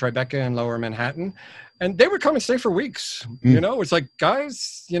in Tribeca and Lower Manhattan, and they would come and stay for weeks. You know, it's like,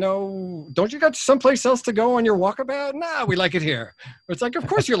 guys, you know, don't you got someplace else to go on your walkabout? Nah, we like it here. It's like, of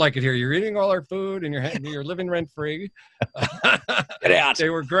course you like it here. You're eating all our food and you're living rent free. Get out. They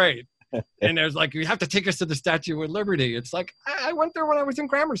were great. And there's like, you have to take us to the Statue of Liberty. It's like, I went there when I was in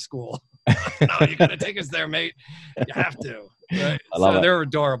grammar school. No, you got to take us there, mate. You have to. Right? I love it. They were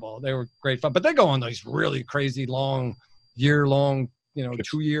adorable. They were great fun. But they go on these really crazy long, year-long,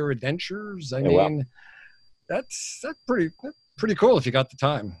 2-year adventures. I mean, that's pretty cool if you got the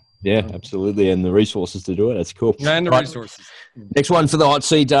time. Yeah, absolutely. And the resources to do it. That's cool. And the resources. Next one for the hot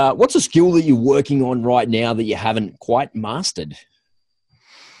seat. What's a skill that you're working on right now that you haven't quite mastered?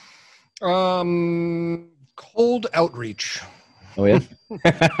 Cold outreach. Oh yeah.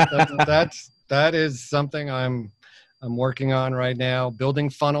 that is something I'm working on right now,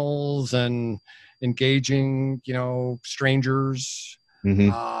 building funnels and engaging, strangers.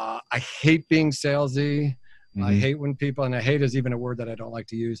 I hate being salesy. I hate when people, and I hate is even a word that I don't like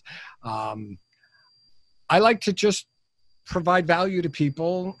to use. I like to just provide value to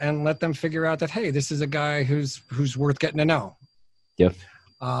people and let them figure out that, hey, this is a guy who's worth getting to know. Yep.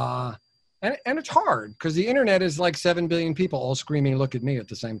 And it's hard because the internet is like 7 billion people all screaming, look at me at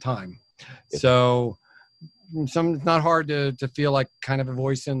the same time. Yep. So it's not hard to feel like kind of a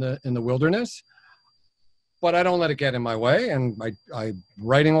voice in the wilderness, but I don't let it get in my way. And I'm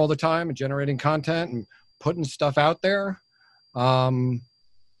writing all the time and generating content and putting stuff out there. And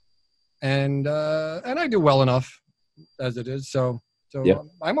I do well enough as it is. So yep.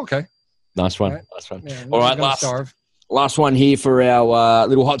 I'm okay. Nice one. Right? Nice one. Yeah, all right. Last one here for our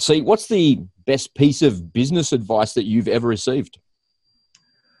little hot seat. What's the best piece of business advice that you've ever received?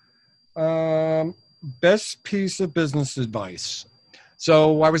 Best piece of business advice.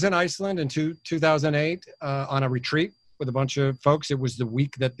 So I was in Iceland in 2008 on a retreat with a bunch of folks. It was the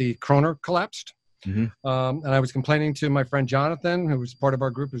week that the kroner collapsed. And I was complaining to my friend Jonathan, who was part of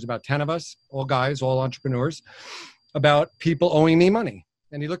our group. There was about 10 of us, all guys, all entrepreneurs, about people owing me money.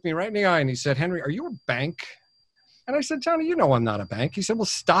 And he looked me right in the eye and he said, Henry, are you a bank? And I said, Johnny, I'm not a bank. He said, well,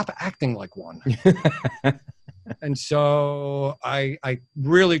 stop acting like one. And so I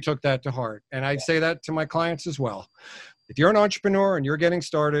really took that to heart. And I'd say that to my clients as well. If you're an entrepreneur and you're getting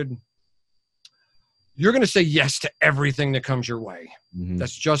started, you're going to say yes to everything that comes your way.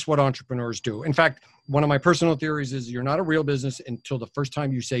 That's just what entrepreneurs do. In fact, one of my personal theories is you're not a real business until the first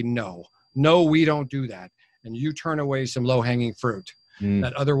time you say no. No, we don't do that. And you turn away some low-hanging fruit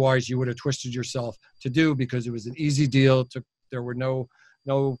that otherwise you would have twisted yourself to do because it was an easy deal. There were no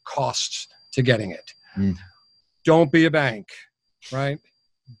costs to getting it. Don't be a bank, right?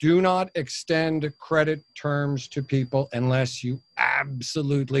 Do not extend credit terms to people unless you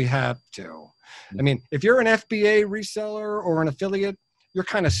absolutely have to. I mean, if you're an FBA reseller or an affiliate, you're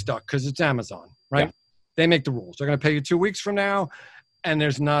kind of stuck because it's Amazon, right? Yeah. They make the rules. They're going to pay you 2 weeks from now, and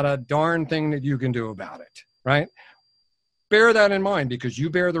there's not a darn thing that you can do about it, right? Bear that in mind because you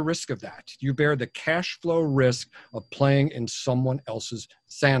bear the risk of that. You bear the cash flow risk of playing in someone else's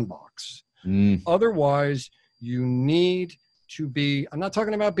sandbox. Otherwise, you need to be, I'm not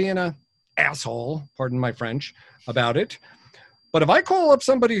talking about being an asshole, pardon my French, about it. But if I call up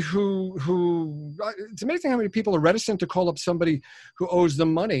somebody who it's amazing how many people are reticent to call up somebody who owes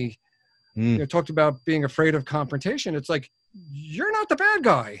them money. Talked about being afraid of confrontation. It's like, you're not the bad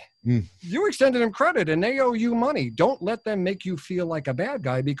guy. You extended them credit and they owe you money. Don't let them make you feel like a bad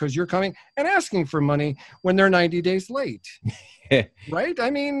guy because you're coming and asking for money when they're 90 days late. Right? I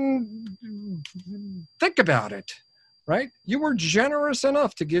mean, think about it. Right? You were generous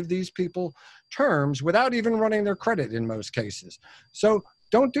enough to give these people terms without even running their credit in most cases. So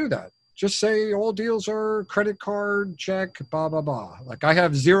don't do that. Just say all deals are credit card, check, blah, blah, blah. Like I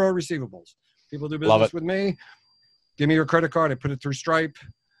have 0 receivables. People do business with me. Give me your credit card. I put it through Stripe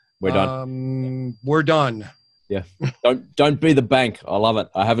We're done. We're done. Yeah. Don't be the bank. I love it.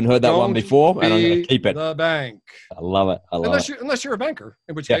 I haven't heard that one before, and I'm going to keep it. The bank. I love it. Unless you're a banker,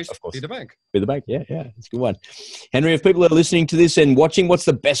 in which case, of course. be the bank. Be the bank. Yeah. It's a good one. Henry, if people are listening to this and watching, what's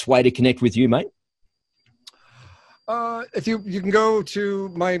the best way to connect with you, mate? If you can go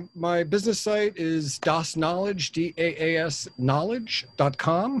to my business site is Das Knowledge, DAAS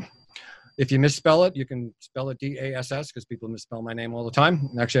knowledge.com. If you misspell it, you can spell it DASS because people misspell my name all the time.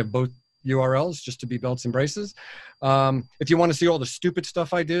 I actually have both URLs just to be belts and braces. If you want to see all the stupid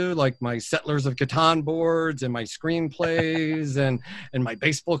stuff I do, like my Settlers of Catan boards and my screenplays and my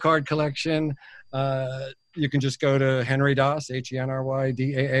baseball card collection, you can just go to Henry Das,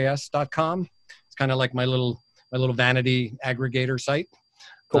 HENRYDAAS.com. It's kind of like my little vanity aggregator site.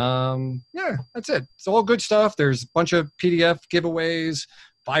 Cool. Yeah, that's it. It's all good stuff. There's a bunch of PDF giveaways,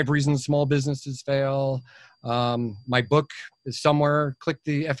 5 reasons small businesses fail. My book is somewhere. Click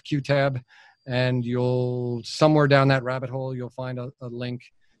the FQ tab and you'll somewhere down that rabbit hole, you'll find a link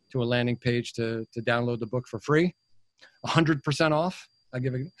to a landing page to download the book for free. 100% off. I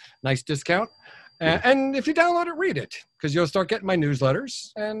give a nice discount. And if you download it, read it, because you'll start getting my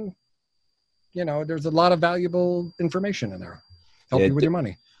newsletters, and there's a lot of valuable information in there. Help you with your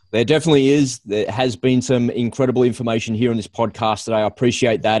money. There definitely is. There has been some incredible information here on this podcast today. I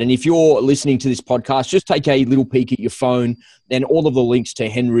appreciate that. And if you're listening to this podcast, just take a little peek at your phone, and all of the links to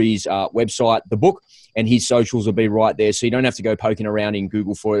Henry's website, the book, and his socials will be right there. So you don't have to go poking around in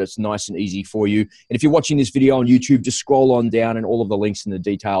Google for it. It's nice and easy for you. And if you're watching this video on YouTube, just scroll on down and all of the links and the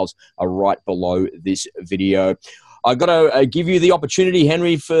details are right below this video. I've got to give you the opportunity,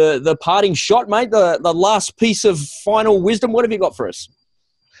 Henry, for the parting shot, mate, the last piece of final wisdom. What have you got for us?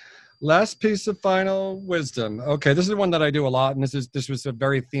 Last piece of final wisdom. Okay, this is one that I do a lot, and this was a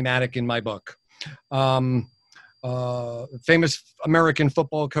very thematic in my book. Famous American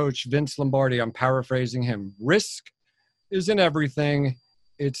football coach Vince Lombardi, I'm paraphrasing him. Risk isn't everything,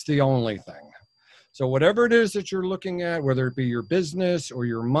 it's the only thing. So whatever it is that you're looking at, whether it be your business or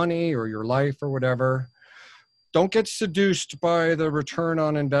your money or your life or whatever, don't get seduced by the return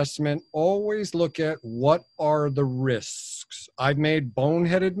on investment. Always look at what are the risks. I've made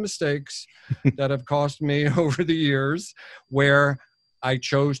boneheaded mistakes that have cost me over the years where I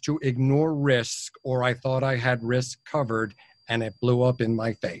chose to ignore risk, or I thought I had risk covered and it blew up in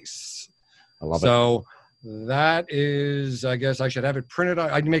my face. I love it. So that is, I guess I should have it printed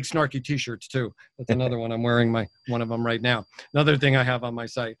out. I make snarky t-shirts too. That's another one. I'm wearing one of them right now. Another thing I have on my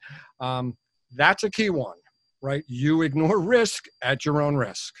site. That's a key one. Right? You ignore risk at your own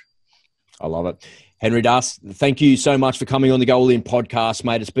risk. I love it. Henry Das, thank you so much for coming on the Go All In podcast,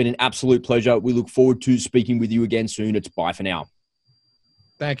 mate. It's been an absolute pleasure. We look forward to speaking with you again soon. It's bye for now.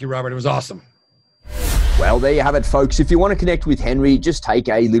 Thank you, Robert. It was awesome. Well, there you have it, folks. If you want to connect with Henry, just take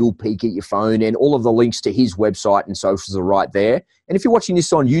a little peek at your phone, and all of the links to his website and socials are right there. And if you're watching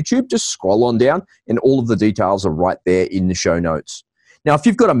this on YouTube, just scroll on down and all of the details are right there in the show notes. Now, if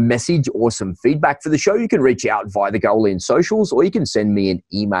you've got a message or some feedback for the show, you can reach out via the Go All In socials, or you can send me an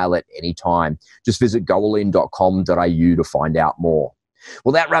email at any time. Just visit goallin.com.au to find out more.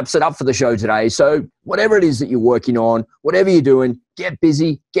 Well, that wraps it up for the show today. So whatever it is that you're working on, whatever you're doing, get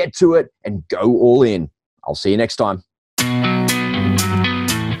busy, get to it, and go all in. I'll see you next time. I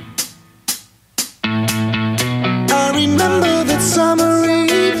remember that summer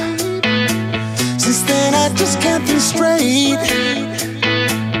eve. Since then I just can't think straight.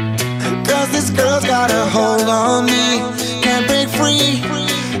 'Cause this girl's got a hold on me. Can't break free.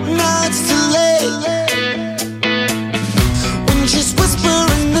 Now it's too late. When she's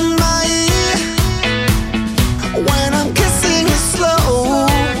whispering in my ear, when I'm kissing her slow,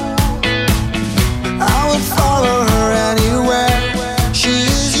 I would follow her anywhere. She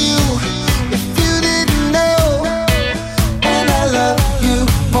is you, if you didn't know. And I love you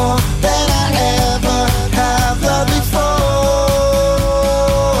more than I ever have loved before.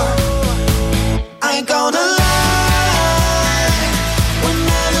 I ain't gonna lie,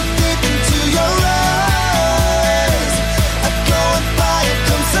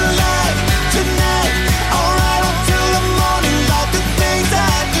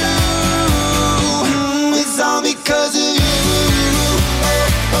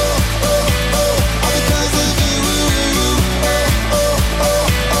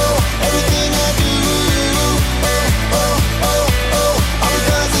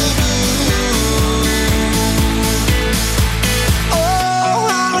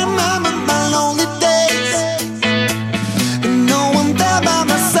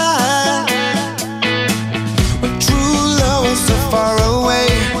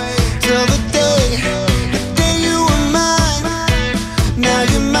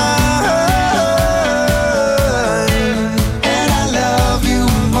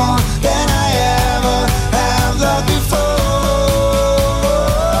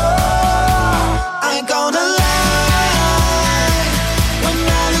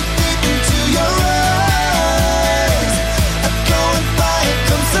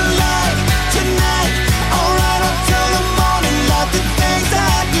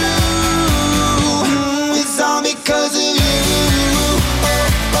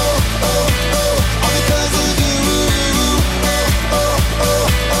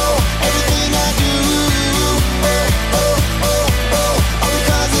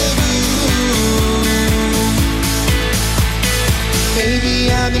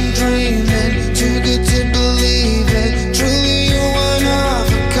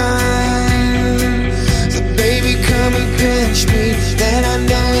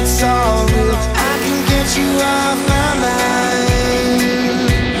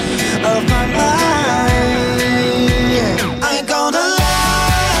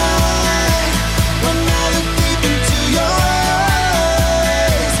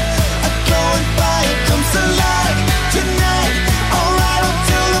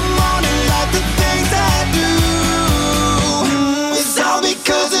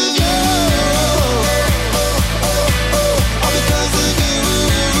 losing